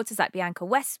football, reporters like Bianca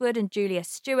Westwood and Julia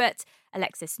Stewart,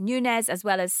 Alexis Nunez, as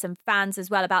well as some fans as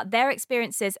well, about their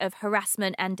experiences of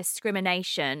harassment and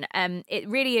discrimination. It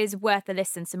really is worth a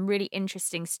listen. Some really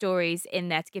interesting stories in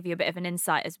there to give you a bit of an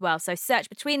insight as well. So search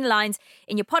Between the Lines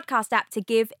in your podcast app to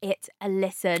give it a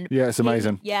listen. Yeah, it's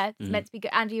amazing. Yeah, it's meant to be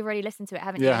good. Andy, you've already listened to it,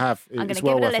 haven't you? Yeah, I have. I'm going to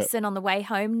give it a listen on the way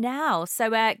home now.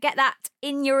 So get that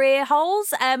in your ear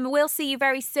holes. We'll see you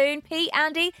very soon. Pete,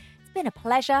 Andy, been a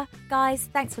pleasure. Guys,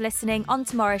 thanks for listening. On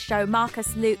tomorrow's show,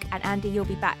 Marcus, Luke and Andy, you'll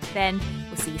be back then.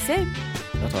 We'll see you soon.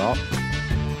 That's all.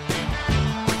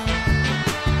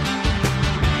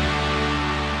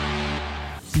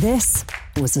 This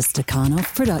was a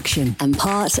Stakhanov production and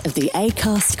part of the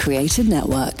Acast Creative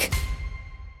Network.